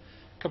Crucible.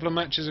 A couple of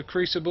matches of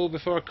Crucible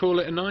before I call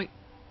it a night.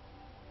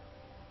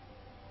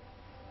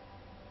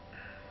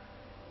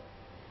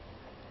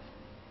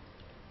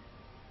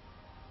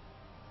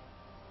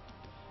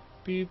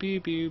 Boo boo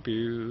boo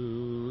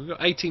boo. We've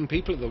got 18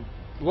 people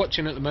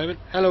watching at the moment.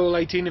 Hello all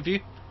 18 of you.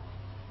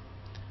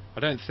 I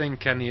don't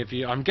think any of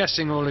you... I'm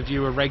guessing all of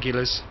you are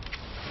regulars.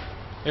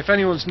 If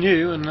anyone's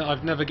new and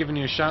I've never given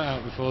you a shout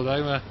out before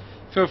though,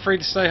 feel free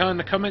to say hi in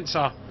the comments.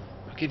 I'll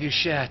give you a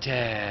shout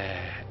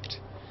out.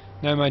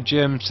 Nomad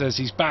Jim says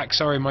he's back.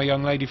 Sorry, my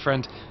young lady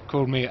friend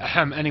called me.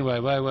 Anyway,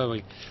 where were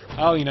we?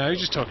 Oh, you know,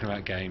 just talking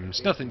about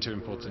games. Nothing too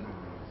important.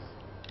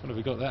 What have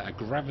we got there? A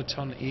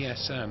Graviton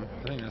ESM.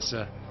 I think that's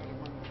a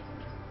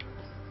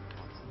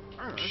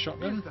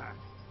shotgun.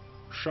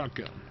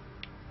 Shotgun.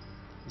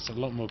 It's a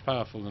lot more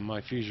powerful than my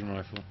fusion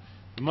rifle.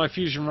 But my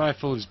fusion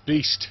rifle is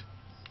beast.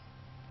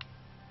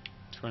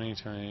 20,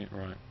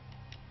 right.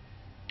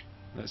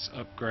 Let's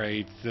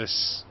upgrade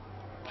this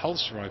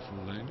pulse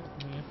rifle then.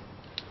 Yeah.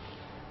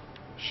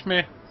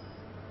 Shmeh.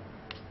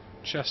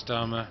 Chest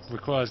armor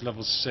requires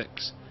level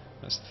 6.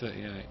 That's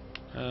 38.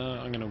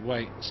 I'm gonna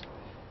wait.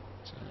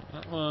 So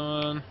that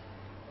one.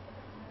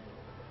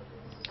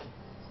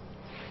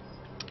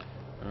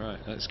 Alright,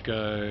 let's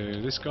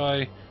go. This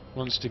guy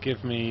wants to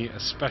give me a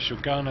special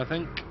gun, I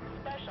think.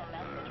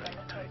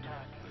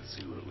 Let's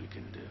see what we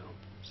can do.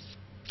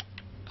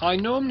 I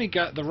normally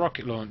get the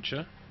rocket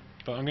launcher,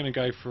 but I'm going to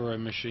go for a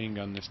machine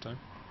gun this time.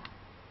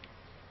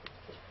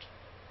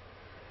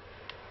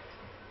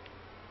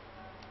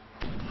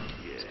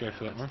 Let's go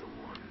for that one.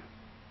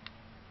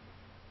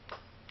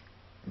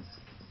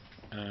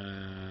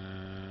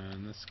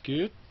 And that's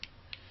good.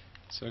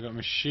 So I got a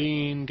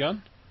machine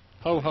gun.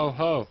 Ho ho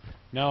ho.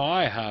 Now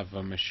I have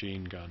a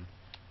machine gun.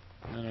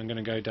 And then I'm going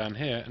to go down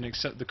here and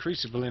accept the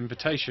Crucible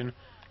invitation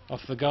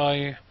off the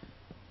guy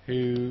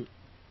whose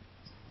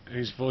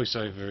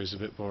voiceover is a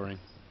bit boring.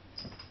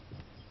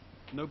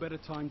 No better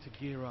time to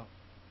gear up.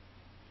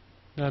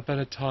 No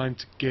better time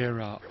to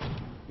gear up.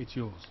 It's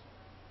yours.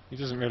 He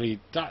doesn't really...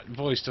 That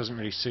voice doesn't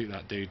really suit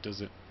that dude,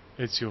 does it?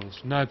 It's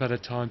yours. No better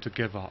time to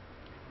give up.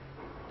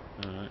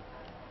 Alright.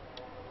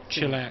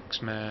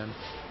 Chillax, man.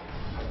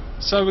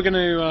 So we're going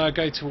to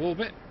go to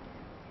orbit.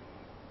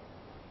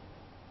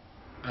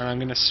 And I'm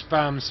going to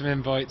spam some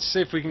invites, see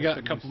if we can get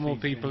a couple more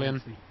people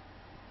in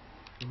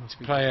to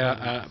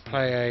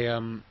play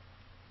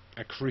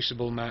a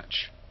Crucible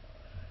match.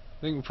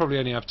 I think we'll probably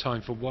only have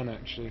time for one,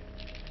 actually,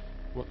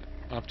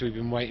 after we've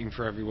been waiting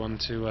for everyone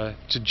to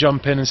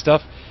jump in and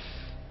stuff.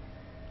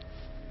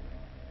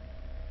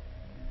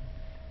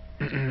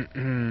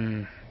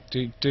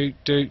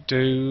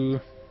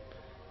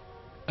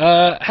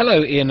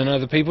 Hello Ian and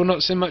other people,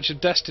 not so much of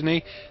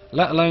Destiny,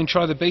 let alone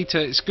try the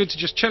beta. It's good to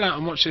just chill out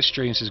and watch this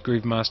stream, says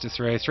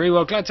Groovemaster303.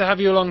 Well, glad to have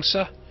you along,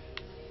 sir.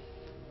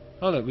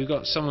 Oh look, we've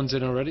got someone's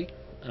in already.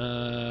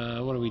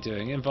 What are we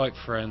doing? Invite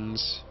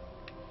friends.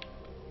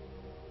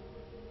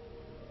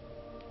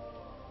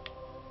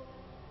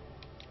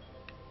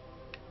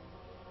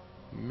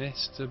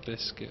 Mr.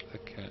 Biscuit the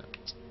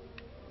Cat.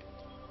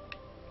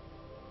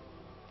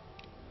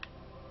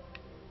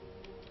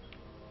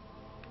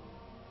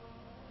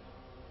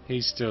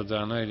 He's still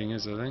downloading, I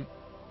think.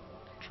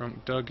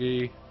 Trunk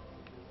Dougie.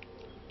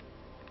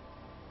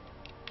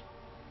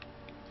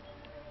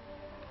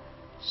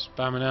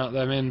 Spamming out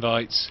them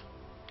invites.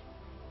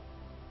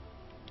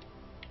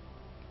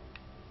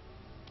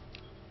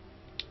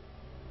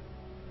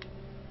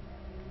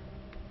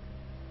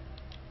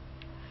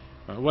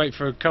 I'll wait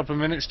for a couple of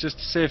minutes just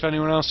to see if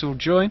anyone else will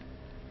join.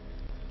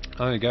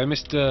 There we go,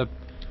 Mr.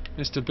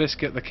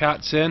 Biscuit the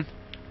Cat's in.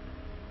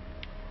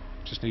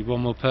 Just need one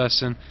more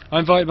person. I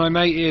invited my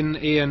mate in,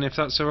 Ian, if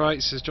that's alright,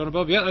 says John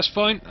Bob. Yeah, that's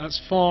fine, that's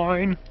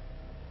fine.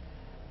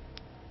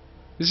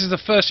 This is the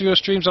first of your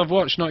streams I've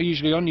watched, not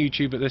usually on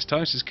YouTube at this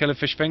time, says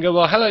Killerfish Finger.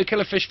 Well, hello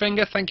Killerfish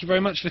Finger, thank you very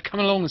much for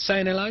coming along and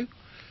saying hello.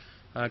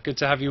 Good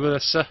to have you with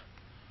us, sir.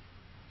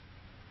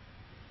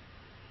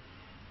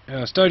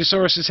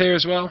 Stodosaurus is here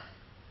as well.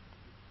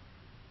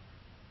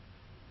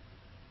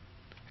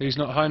 Who's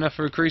not high enough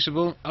for a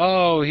Crucible?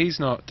 Oh, he's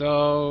not.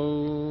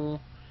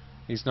 Oh...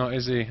 He's not,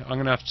 is he? I'm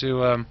gonna have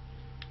to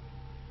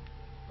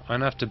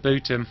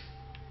boot him.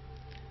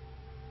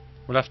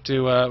 We'll have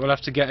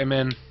to get him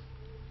in.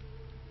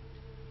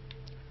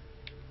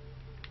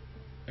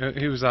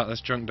 Who was that?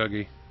 That's Drunk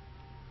Dougie.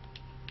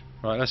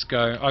 Right, let's go.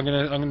 I'm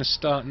gonna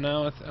start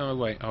now. Oh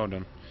wait, hold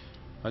on.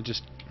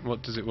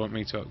 What does it want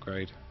me to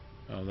upgrade?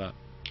 Oh, that.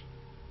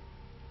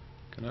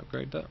 Can I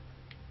upgrade that?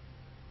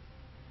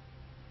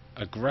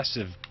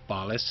 Aggressive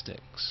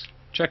ballistics.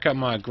 Check out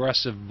my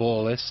aggressive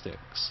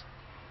ballistics.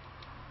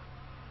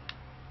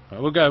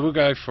 Right, we'll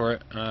go for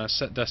it.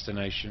 Set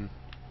destination.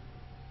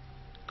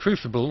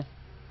 Crucible.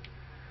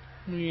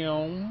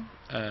 And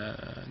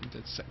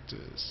dead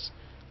sectors.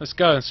 Let's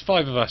go. It's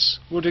 5 of us.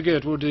 We'll do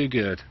good. We'll do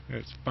good.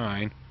 It's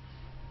fine.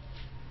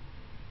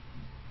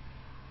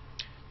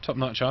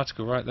 Top-notch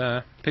article right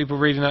there. People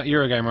reading that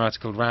Eurogamer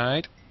article,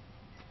 right?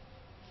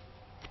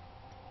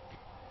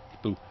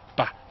 Boo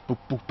ba boo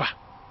boo ba.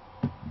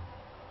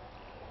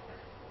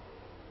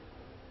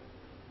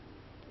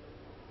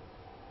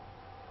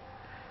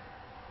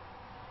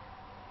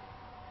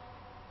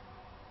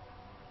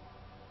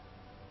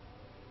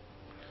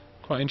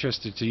 Quite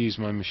interested to use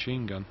my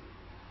machine gun.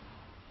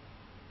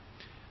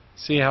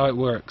 See how it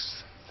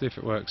works. See if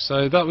it works.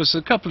 So that was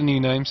a couple of new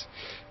names.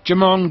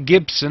 Jamon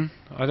Gibson.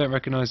 I don't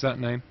recognise that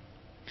name.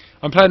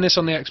 I'm playing this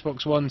on the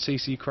Xbox One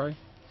CC Crow.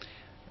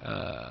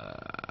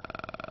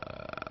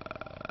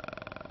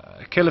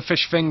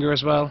 Killerfish Finger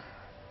as well.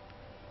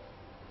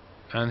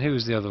 And who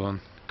was the other one?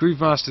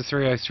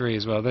 Groovemaster303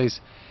 as well. They've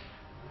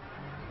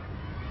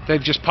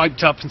just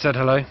piped up and said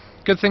hello.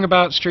 Good thing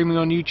about streaming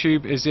on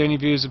YouTube is the only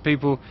viewers are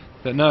people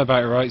that know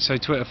about it, right? So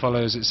Twitter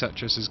followers,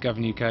 etc. Says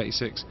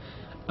GavinUK86.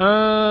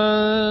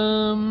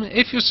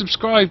 If you're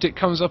subscribed, it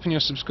comes up in your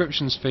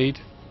subscriptions feed.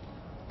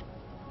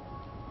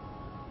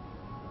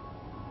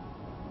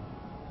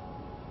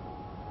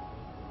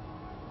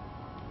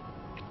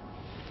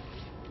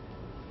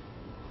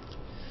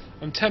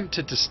 I'm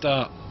tempted to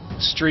start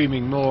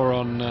streaming more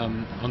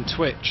on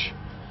Twitch,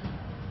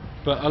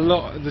 but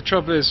the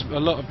trouble is a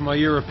lot of my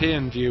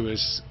European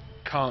viewers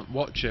can't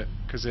watch it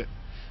because it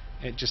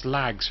just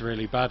lags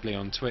really badly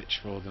on Twitch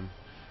for them,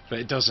 but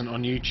it doesn't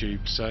on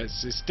YouTube, so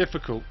it's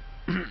difficult.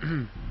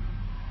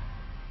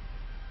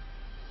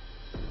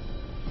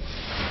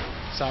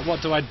 So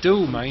what do I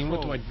do, man?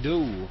 What do I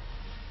do?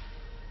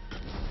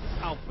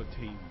 Alpha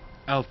Team.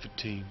 Alpha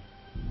Team.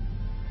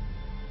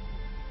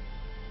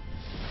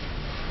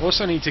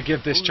 Also need to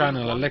give this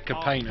channel a lick of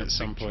paint at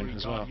some point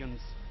as well.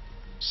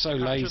 So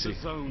lazy.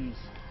 The zones.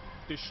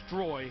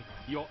 Destroy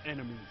your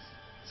enemies.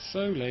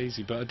 So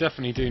lazy, but I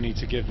definitely do need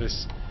to give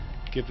this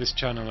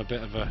channel a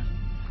bit of a,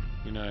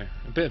 a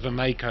bit of a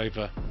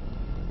makeover.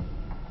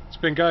 It's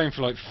been going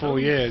for like 4 Zone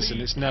years C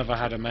and it's never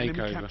had a Enemy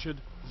makeover.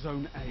 captured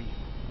Zone A.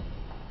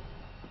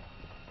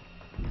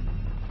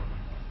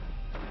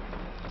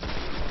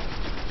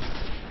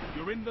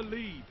 You're in the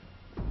lead.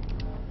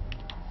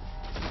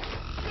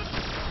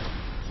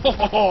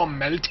 Oh,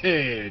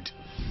 melted!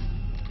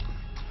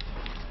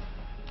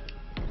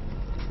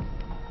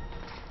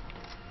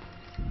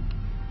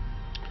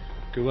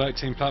 Good work,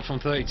 team Platform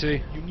 32.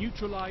 You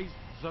neutralized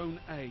Zone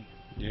A.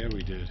 Yeah,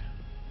 we did.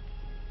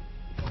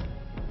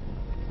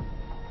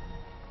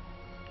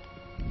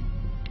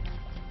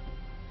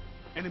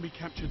 Enemy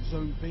captured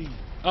Zone B.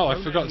 Oh, I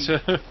Zone forgot A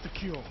to...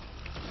 secure.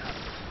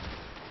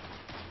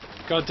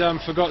 Goddamn,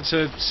 forgot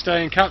to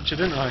stay and capture,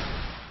 didn't I?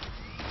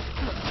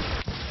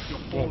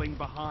 You're falling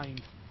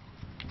behind.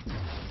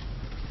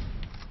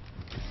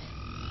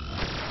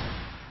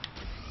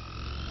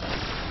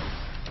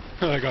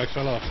 That guy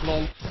fell off.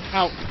 Lol.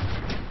 Ow.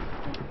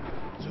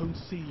 Zone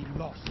C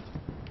lost.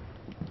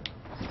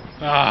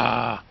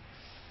 Ah.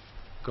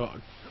 Got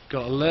a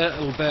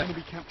little bit...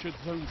 Enemy captured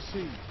Zone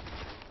C.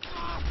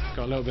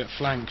 Got a little bit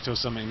flanked or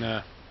something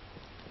there.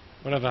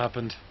 Whatever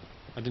happened.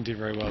 I didn't do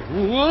very well.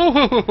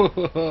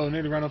 Whoa!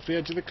 Nearly ran off the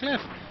edge of the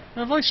cliff.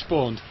 Where have I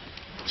spawned?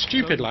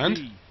 Stupid Zone land.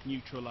 B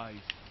neutralized.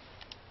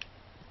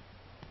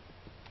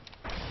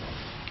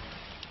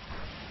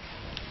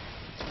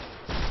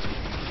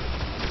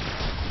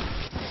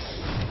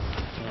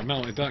 Oh, I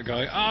melted that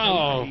guy.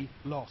 Oh! Zone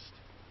A lost.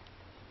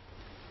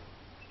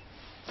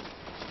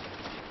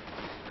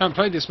 Haven't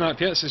played this map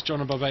yet, says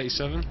John above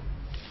 87.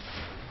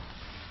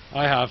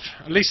 I have.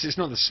 At least it's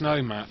not the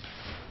snow map.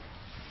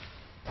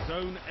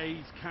 Zone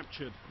A's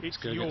captured. It's Let's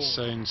go get yours.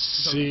 Zone Zone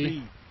C.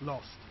 B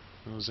lost.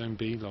 Oh, Zone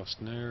B lost.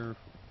 No.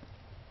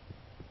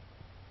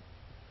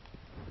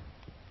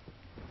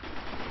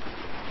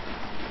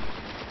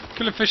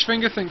 Killer Fish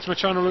Finger thinks my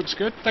channel looks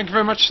good. Thank you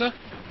very much, sir.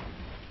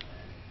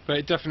 But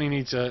it definitely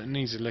needs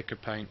a lick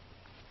of paint.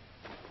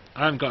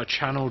 I haven't got a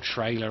channel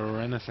trailer or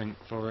anything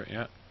for it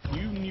yet.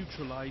 You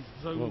neutralized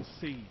Zone Whoa.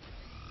 C.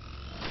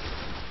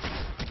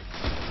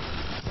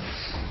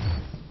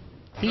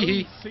 Hee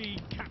hee. Zone C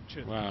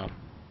captured. Wow.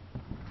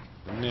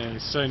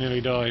 So nearly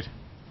died.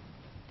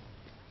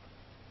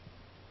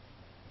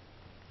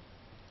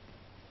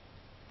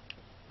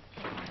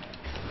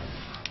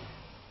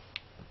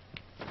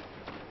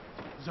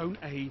 Zone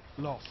A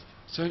lost.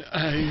 Zone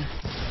A.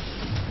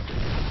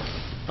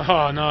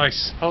 Oh,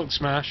 nice. Hulk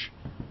smash.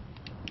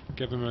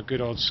 Give him a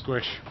good old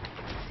squish.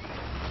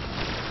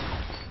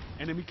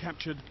 Enemy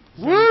captured.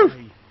 Woo!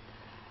 Zone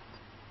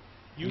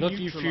A. Love you,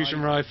 neutralized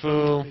fusion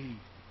rifle. Zone B.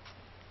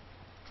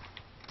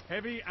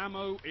 Heavy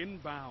ammo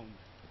inbound.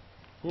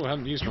 Oh, I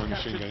haven't used my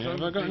machine gun yet.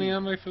 Have I got any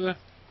ammo for the...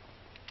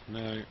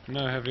 No,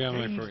 no heavy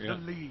ammo Gained for it the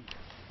yet. lead.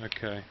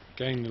 Okay,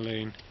 gain the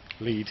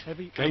lead.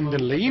 Heavy Gain ammo the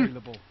lean?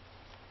 available.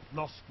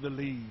 Lost the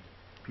lead.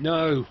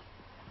 No!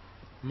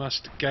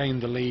 Must gain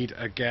the lead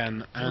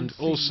again, and Zone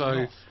C also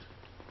lost.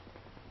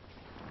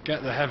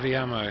 get the heavy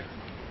ammo.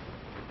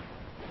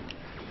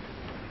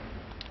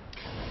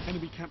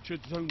 Enemy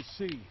captured Zone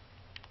C.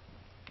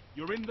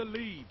 You're in the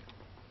lead.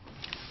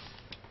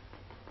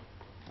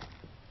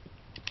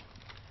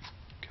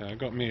 Okay, I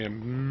got me a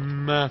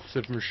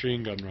massive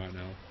machine gun right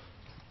now.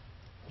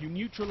 You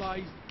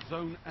neutralized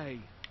Zone A.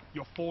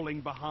 You're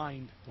falling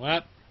behind.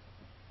 What?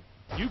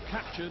 You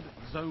captured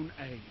Zone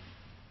A.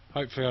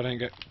 Hopefully I don't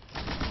get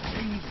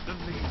Gained the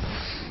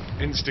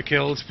lead.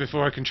 insta-killed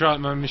before I can try out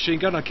my machine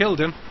gun. I killed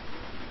him.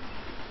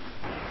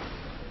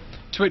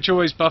 Twitch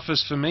always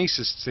buffers for me,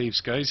 says Steve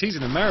Scoes. He's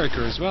in America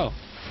as well.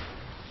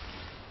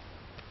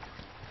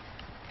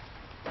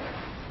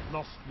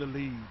 Lost the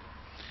lead.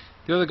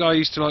 The other guy I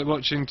used to like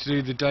watching to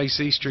do the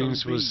DC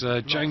streams Zone B was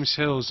lost. James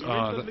Hills. You're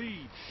Ah, in the that,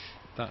 lead.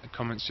 that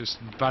comment's just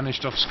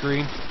vanished off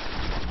screen.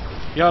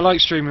 Yeah, I like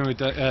streaming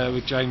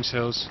with James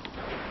Hills.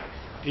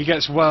 He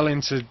gets well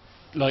into,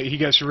 like, he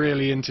gets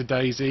really into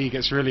DayZ. He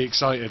gets really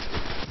excited.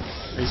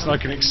 He's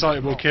like an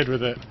excitable kid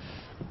with it,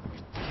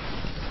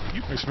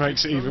 You which captured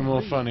makes it even Zone more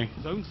B. funny.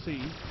 Zone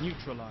C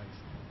neutralized.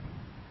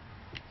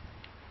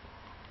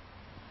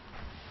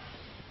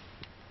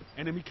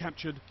 Enemy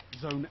captured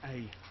Zone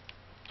A.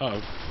 Oh.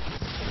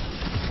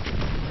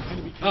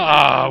 Enemy captured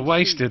Ah, Zone C.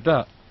 wasted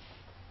that.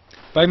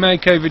 By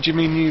makeover, do you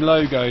mean new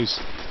logos?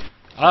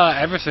 Ah,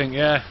 everything,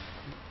 yeah.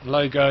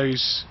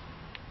 Logos,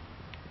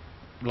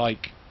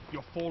 like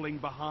You're falling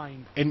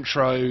behind.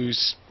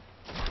 intros,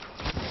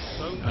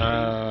 Zone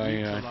A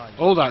you know, neutralized.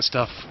 all that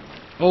stuff.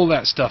 All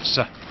that stuff,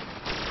 sir.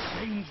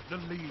 Gained the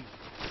lead.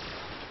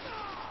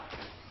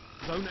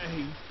 Zone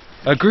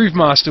A. Groove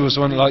Master was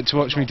the one that liked to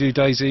watch me do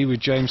DayZ with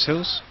James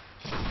Hills.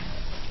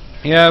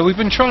 Yeah, we've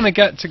been trying to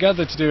get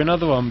together to do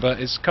another one, but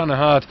it's kind of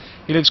hard.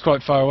 He lives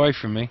quite far away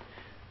from me.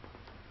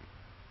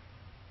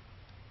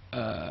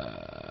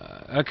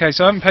 Okay,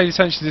 so I haven't paid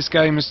attention to this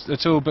game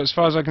at all, but as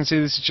far as I can see,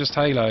 this is just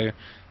Halo,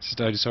 says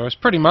Dodosaurus.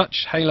 Pretty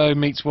much, Halo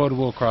meets World of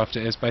Warcraft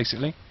it is,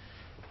 basically.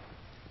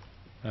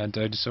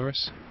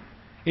 Dodosaurus.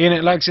 Ian,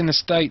 it lags in the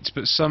States,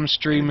 but some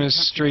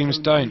streams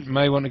don't.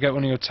 May want to get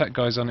one of your tech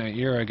guys on it at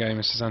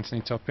Eurogamer, says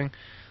Anthony Topping.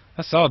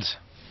 That's odd.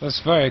 That's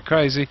very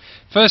crazy.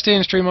 First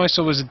Ian stream I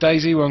saw was a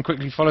Daisy one,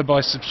 quickly followed by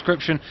a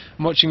subscription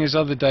and watching his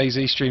other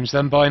Daisy streams,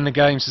 then buying the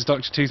game, says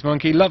Dr. Tooth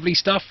Monkey. Lovely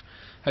stuff.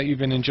 Hope you've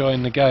been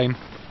enjoying the game.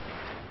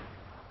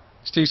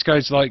 Steve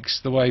Scodes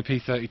likes the way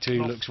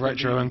P32 looks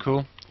retro and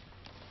cool.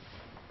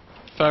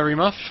 Furry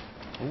Muff.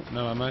 Oh,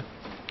 no ammo.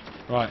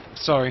 Right,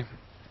 sorry.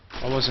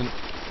 I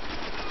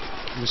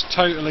was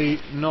totally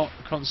not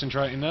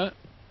concentrating there.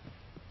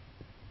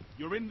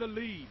 You're in the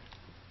lead.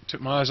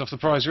 Took my eyes off the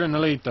prize. You're in the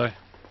lead though.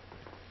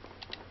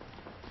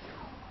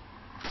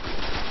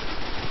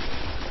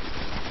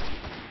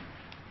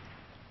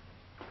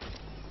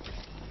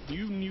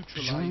 You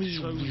neutralize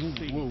Zone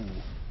C. Whoa.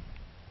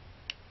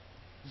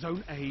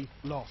 Zone A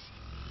lost.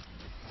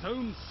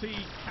 Zone C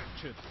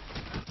captured.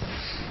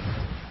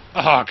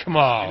 Ah, come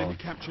Enemy on.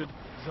 captured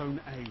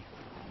Zone A.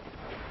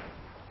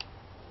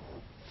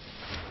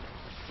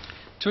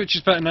 Twitch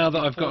is better now that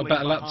I've got a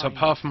better laptop.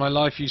 Half of my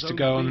life used to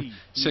go on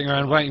sitting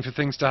around waiting for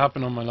things to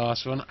happen on my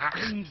last one. Ah,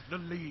 Gained the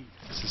lead.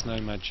 this is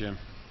Nomad Jim.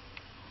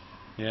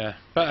 Yeah,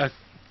 better.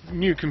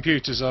 New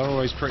computers are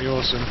always pretty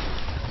awesome.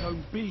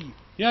 Zone B.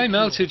 Yeah, I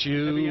melted Heavy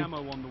you.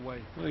 ammo on the way.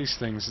 What are these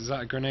things? Is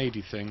that a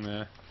grenadey thing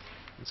there?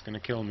 It's going to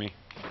kill me.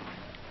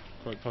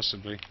 Quite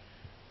possibly.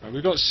 Right,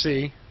 we've got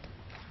C.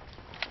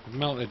 We've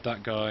melted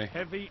that guy.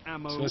 Heavy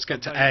ammo. So let's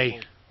get to available.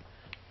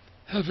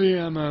 A. Heavy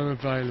ammo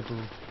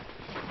available.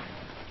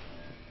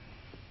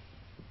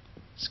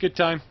 Skid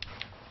time.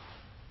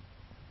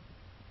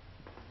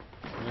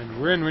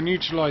 We're in, we're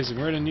neutralising,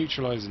 we're in and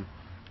neutralising.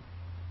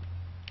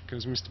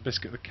 Comes Mr.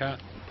 Biscuit the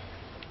cat.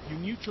 You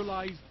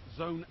neutralized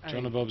Zone A.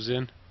 John and Bob's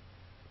in.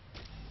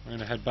 I'm going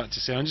to head back to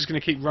C. I'm just going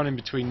to keep running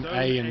between Zone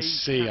A and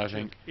A's C, I captured.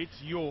 think.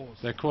 It's yours.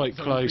 They're quite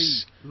Zone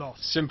close. B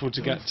lost. Simple to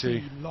Zone get to.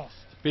 C lost.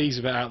 B's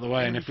a bit out of the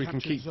way, and Enemy if we can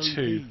captured keep Zone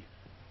 2, B.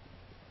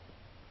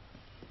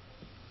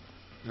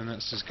 then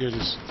that's as good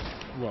as...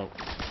 Well,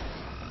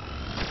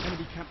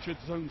 Enemy captured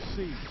Zone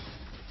C.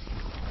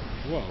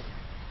 well.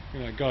 You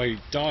know, that guy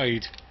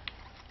died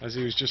as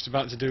he was just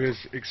about to do his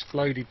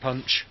explodey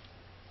punch.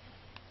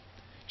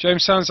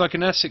 James sounds like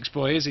an Essex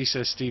boy, is he,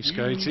 says Steve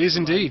Scodes. He is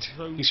indeed.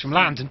 He's from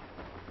London.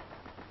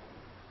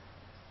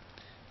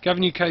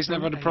 Gavin UK's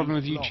never had a problem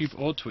with YouTube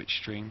or Twitch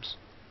streams.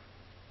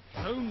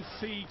 Zone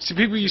C. See,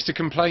 people used to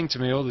complain to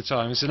me all the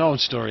time. It's an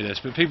old story, this,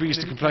 but people used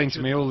to complain to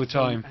me all the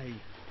time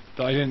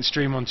that I didn't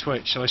stream on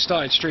Twitch. So I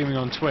started streaming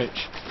on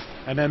Twitch,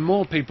 and then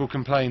more people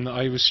complained that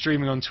I was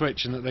streaming on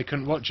Twitch and that they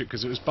couldn't watch it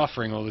because it was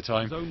buffering all the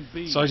time. Zone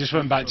B. So I just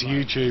went back to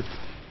YouTube.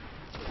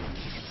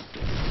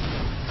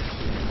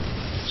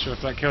 Not sure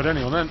if that killed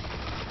anyone then.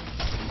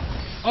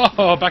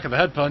 Oh, back of the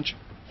head punch.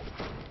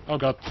 Oh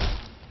god.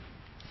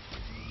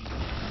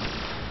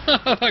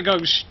 That guy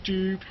was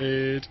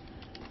stupid.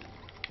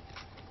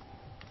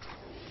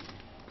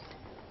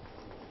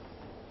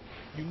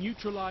 You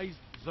neutralized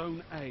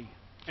Zone A.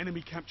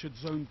 Enemy captured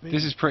Zone B.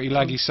 This is pretty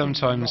laggy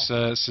sometimes,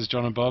 says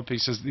John and Bob. He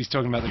says he's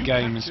talking about the You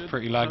game is captured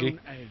pretty laggy.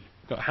 Zone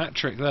A. Got a hat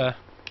trick there.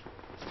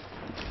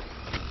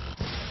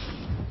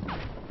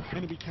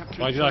 Enemy captured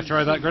Why did I Zone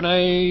throw that C.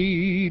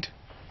 grenade?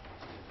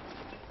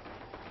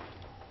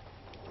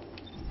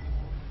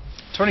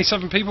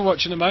 27 people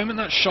watching at the moment.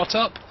 That's shot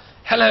up.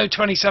 Hello,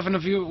 27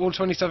 of you, all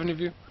 27 of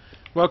you.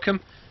 Welcome.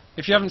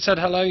 If you haven't said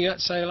hello yet,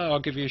 say hello. I'll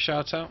give you a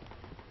shout out.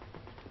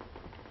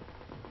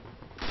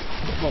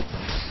 Well,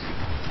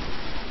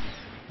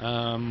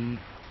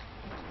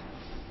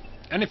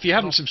 and if you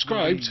haven't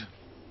subscribed,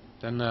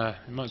 then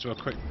you might as well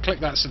click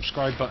that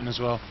subscribe button as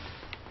well.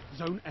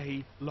 Zone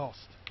A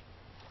lost.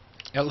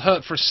 It'll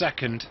hurt for a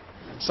second.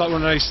 It's like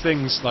one of those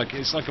things, like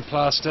it's like a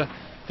plaster.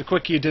 The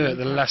quicker you do it,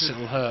 the less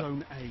it'll hurt.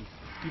 Zone A.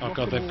 You've Oh lost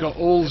god, them they've got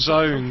all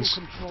zones.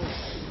 Total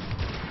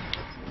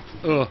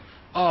control. Ugh.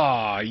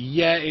 Ah,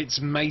 yeah, it's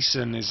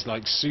Mason is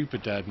like super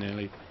dead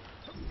nearly.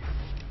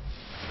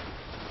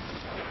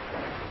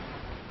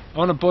 I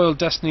want to boil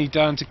Destiny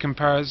down to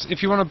comparison.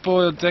 If you want to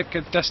boil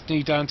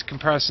Destiny down to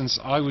comparisons,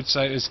 I would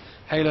say it was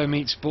Halo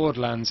meets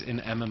Borderlands in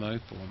MMO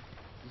form.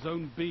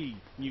 Zone B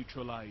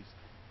neutralized.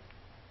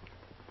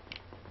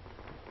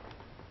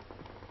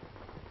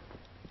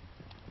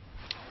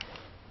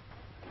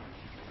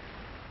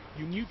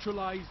 You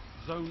neutralized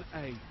Zone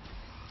A.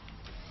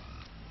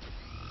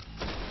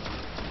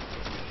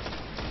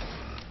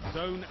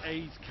 Zone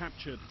A's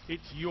captured.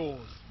 It's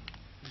yours.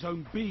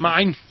 Zone B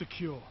Mine.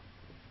 secure.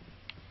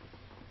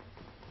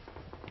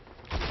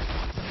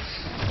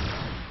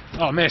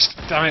 Oh, I missed.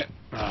 Damn it.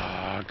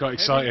 Ah, got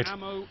excited.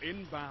 Heavy ammo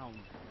inbound.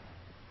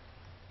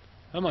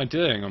 How am I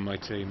doing on my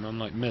team? I'm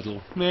like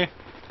middle. Meh.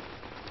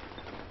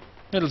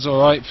 Middle's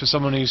alright for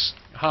someone who's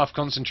half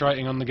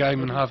concentrating on the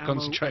game and Heavy half ammo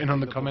concentrating on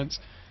the available. comments.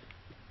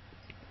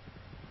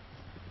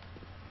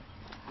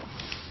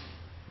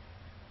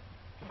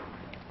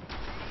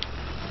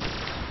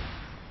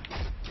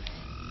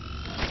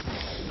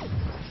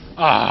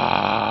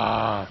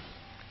 Ah!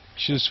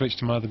 Should have switched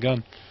to my other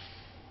gun.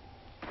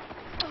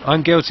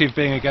 I'm guilty of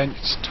being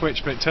against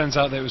Twitch, but it turns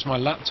out that it was my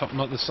laptop,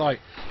 not the site.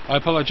 I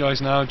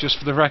apologise now, just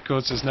for the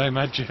record, says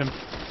Nomad Jim.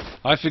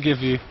 I forgive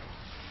you.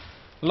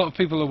 A lot of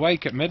people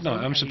awake at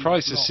midnight. I'm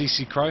surprised, says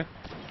CC Crow.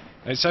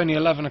 It's only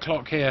 11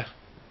 o'clock here.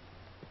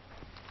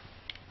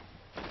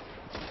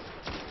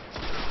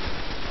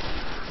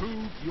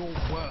 Prove your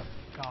worth,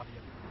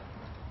 Guardian.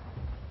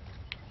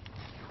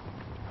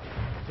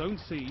 Zone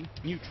C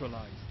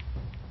neutralized.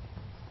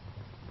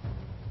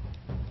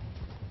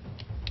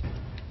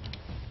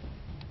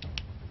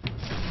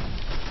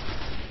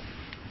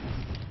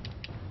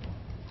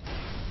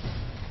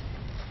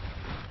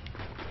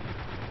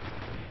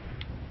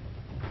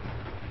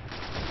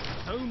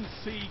 Zone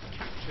C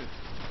captured.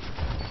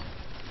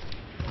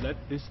 Let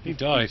this He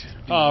defeat died.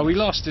 be Oh, we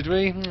lost, did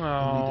we? only the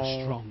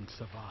Oh. strong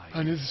survive.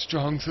 Only the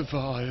strong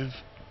survive.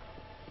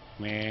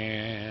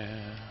 Meh.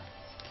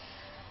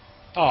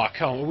 Oh, I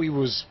can't. We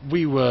was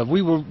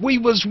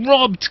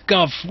robbed,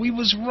 Gov. We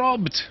was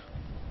robbed.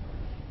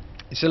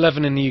 It's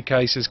 11 in the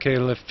UK, says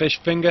Keel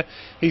Fishfinger.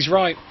 He's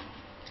right.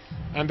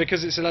 And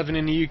because it's 11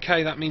 in the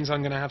UK, that means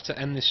I'm going to have to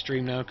end this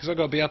stream now, because I've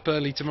got to be up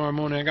early tomorrow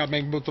morning. I've got to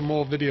make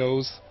more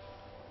videos.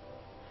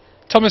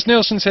 Thomas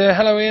Nielsen's here.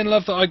 Hello Ian,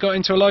 love that I got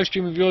into a live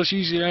stream of yours.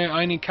 Usually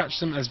I only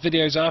catch them as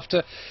videos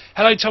after.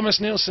 Hello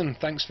Thomas Nielsen,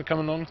 thanks for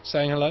coming on,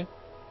 saying hello.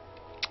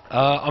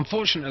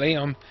 Unfortunately,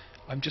 I'm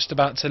just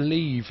about to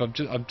leave.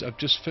 I've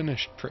just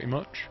finished pretty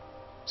much.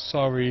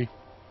 Sorry.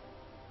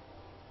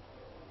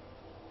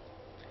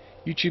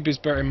 YouTube is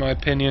better in my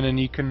opinion, and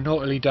you can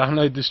naughtily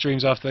download the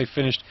streams after they've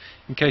finished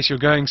in case you're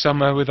going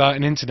somewhere without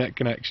an internet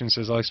connection,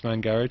 says Iceman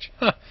Garage.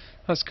 Huh,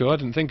 that's cool, I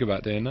didn't think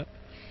about doing that.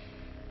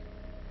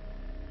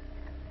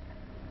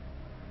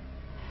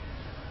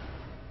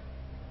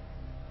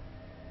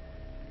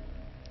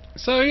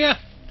 So yeah,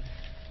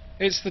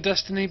 it's the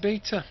Destiny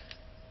beta.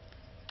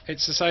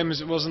 It's the same as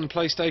it was on the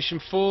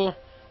PlayStation 4,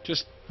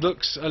 just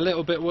looks a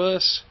little bit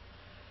worse.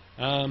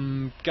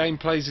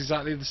 Gameplay's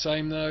exactly the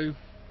same though.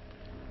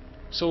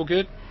 It's all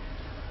good.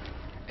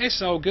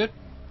 It's all good.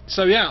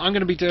 So yeah, I'm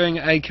going to be doing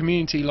a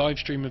community live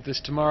stream of this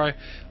tomorrow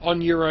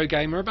on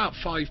Eurogamer about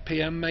 5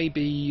 PM,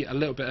 maybe a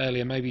little bit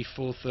earlier, maybe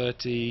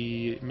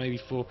 4:30, maybe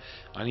 4.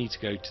 I need to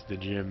go to the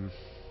gym.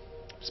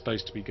 I'm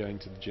supposed to be going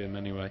to the gym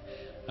anyway.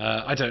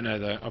 I don't know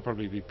though. I'll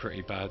probably be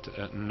pretty bad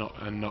at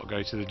not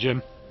go to the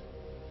gym.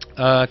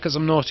 Because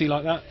I'm naughty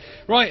like that.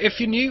 Right, if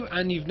you're new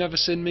and you've never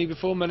seen me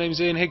before, my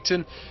name's Ian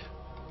Higton.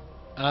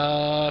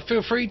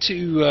 Feel free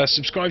to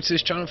subscribe to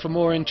this channel for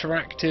more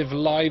interactive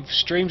live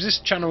streams. This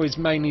channel is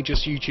mainly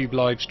just YouTube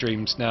live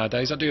streams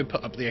nowadays. I do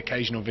put up the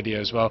occasional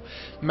video as well.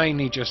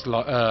 Mainly just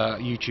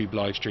YouTube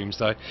live streams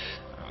though.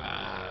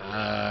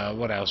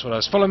 What else?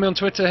 Follow me on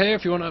Twitter here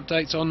if you want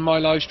updates on my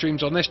live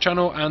streams on this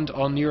channel and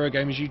on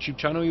Eurogamer's YouTube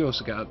channel. You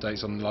also get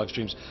updates on the live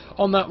streams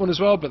on that one as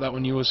well, but that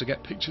one you also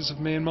get pictures of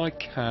me and my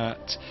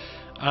cat.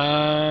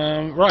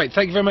 Right,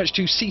 thank you very much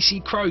to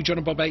CC Crow,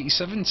 John Bob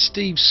 87,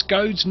 Steve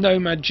Scodes,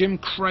 Nomad Jim,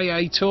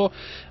 Creator,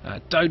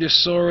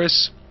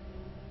 Dodosaurus,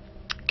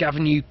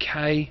 Gavin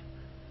UK,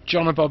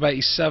 John Bob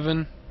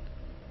 87,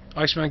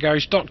 Iceman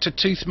Garage, Dr.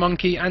 Tooth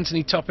Monkey,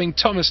 Anthony Topping,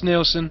 Thomas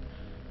Nielsen.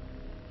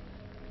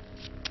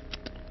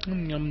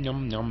 Yum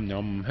yum yum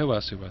yum. Who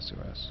else?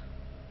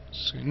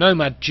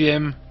 Nomad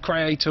Jim,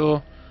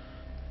 Creator,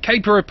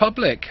 Caper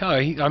Republic. Oh,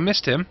 I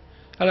missed him.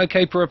 Hello,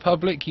 Caper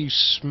Republic, you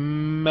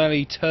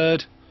smelly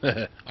turd.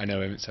 I know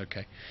him, it's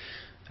okay.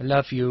 I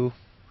love you.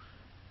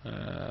 Who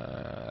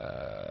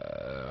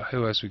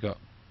else we got?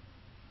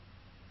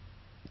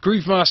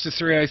 Groovemaster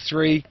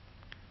 303.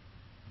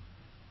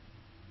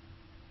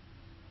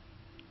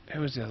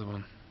 Who was the other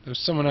one? There was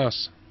someone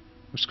else.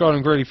 I'm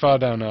scrolling really far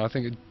down now. I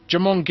think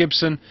Jamon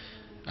Gibson.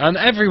 And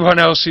everyone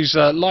else who's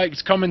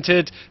liked,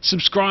 commented,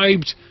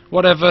 subscribed,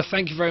 whatever,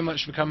 thank you very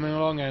much for coming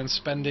along and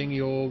spending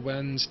your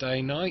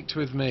Wednesday night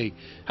with me.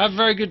 Have a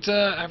very good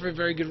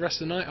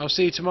rest of the night. I'll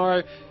see you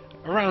tomorrow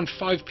around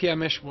 5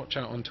 PM-ish. Watch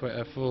out on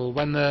Twitter for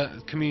when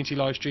the community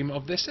live stream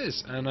of this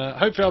is. And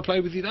hopefully I'll play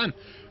with you then.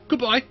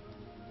 Goodbye.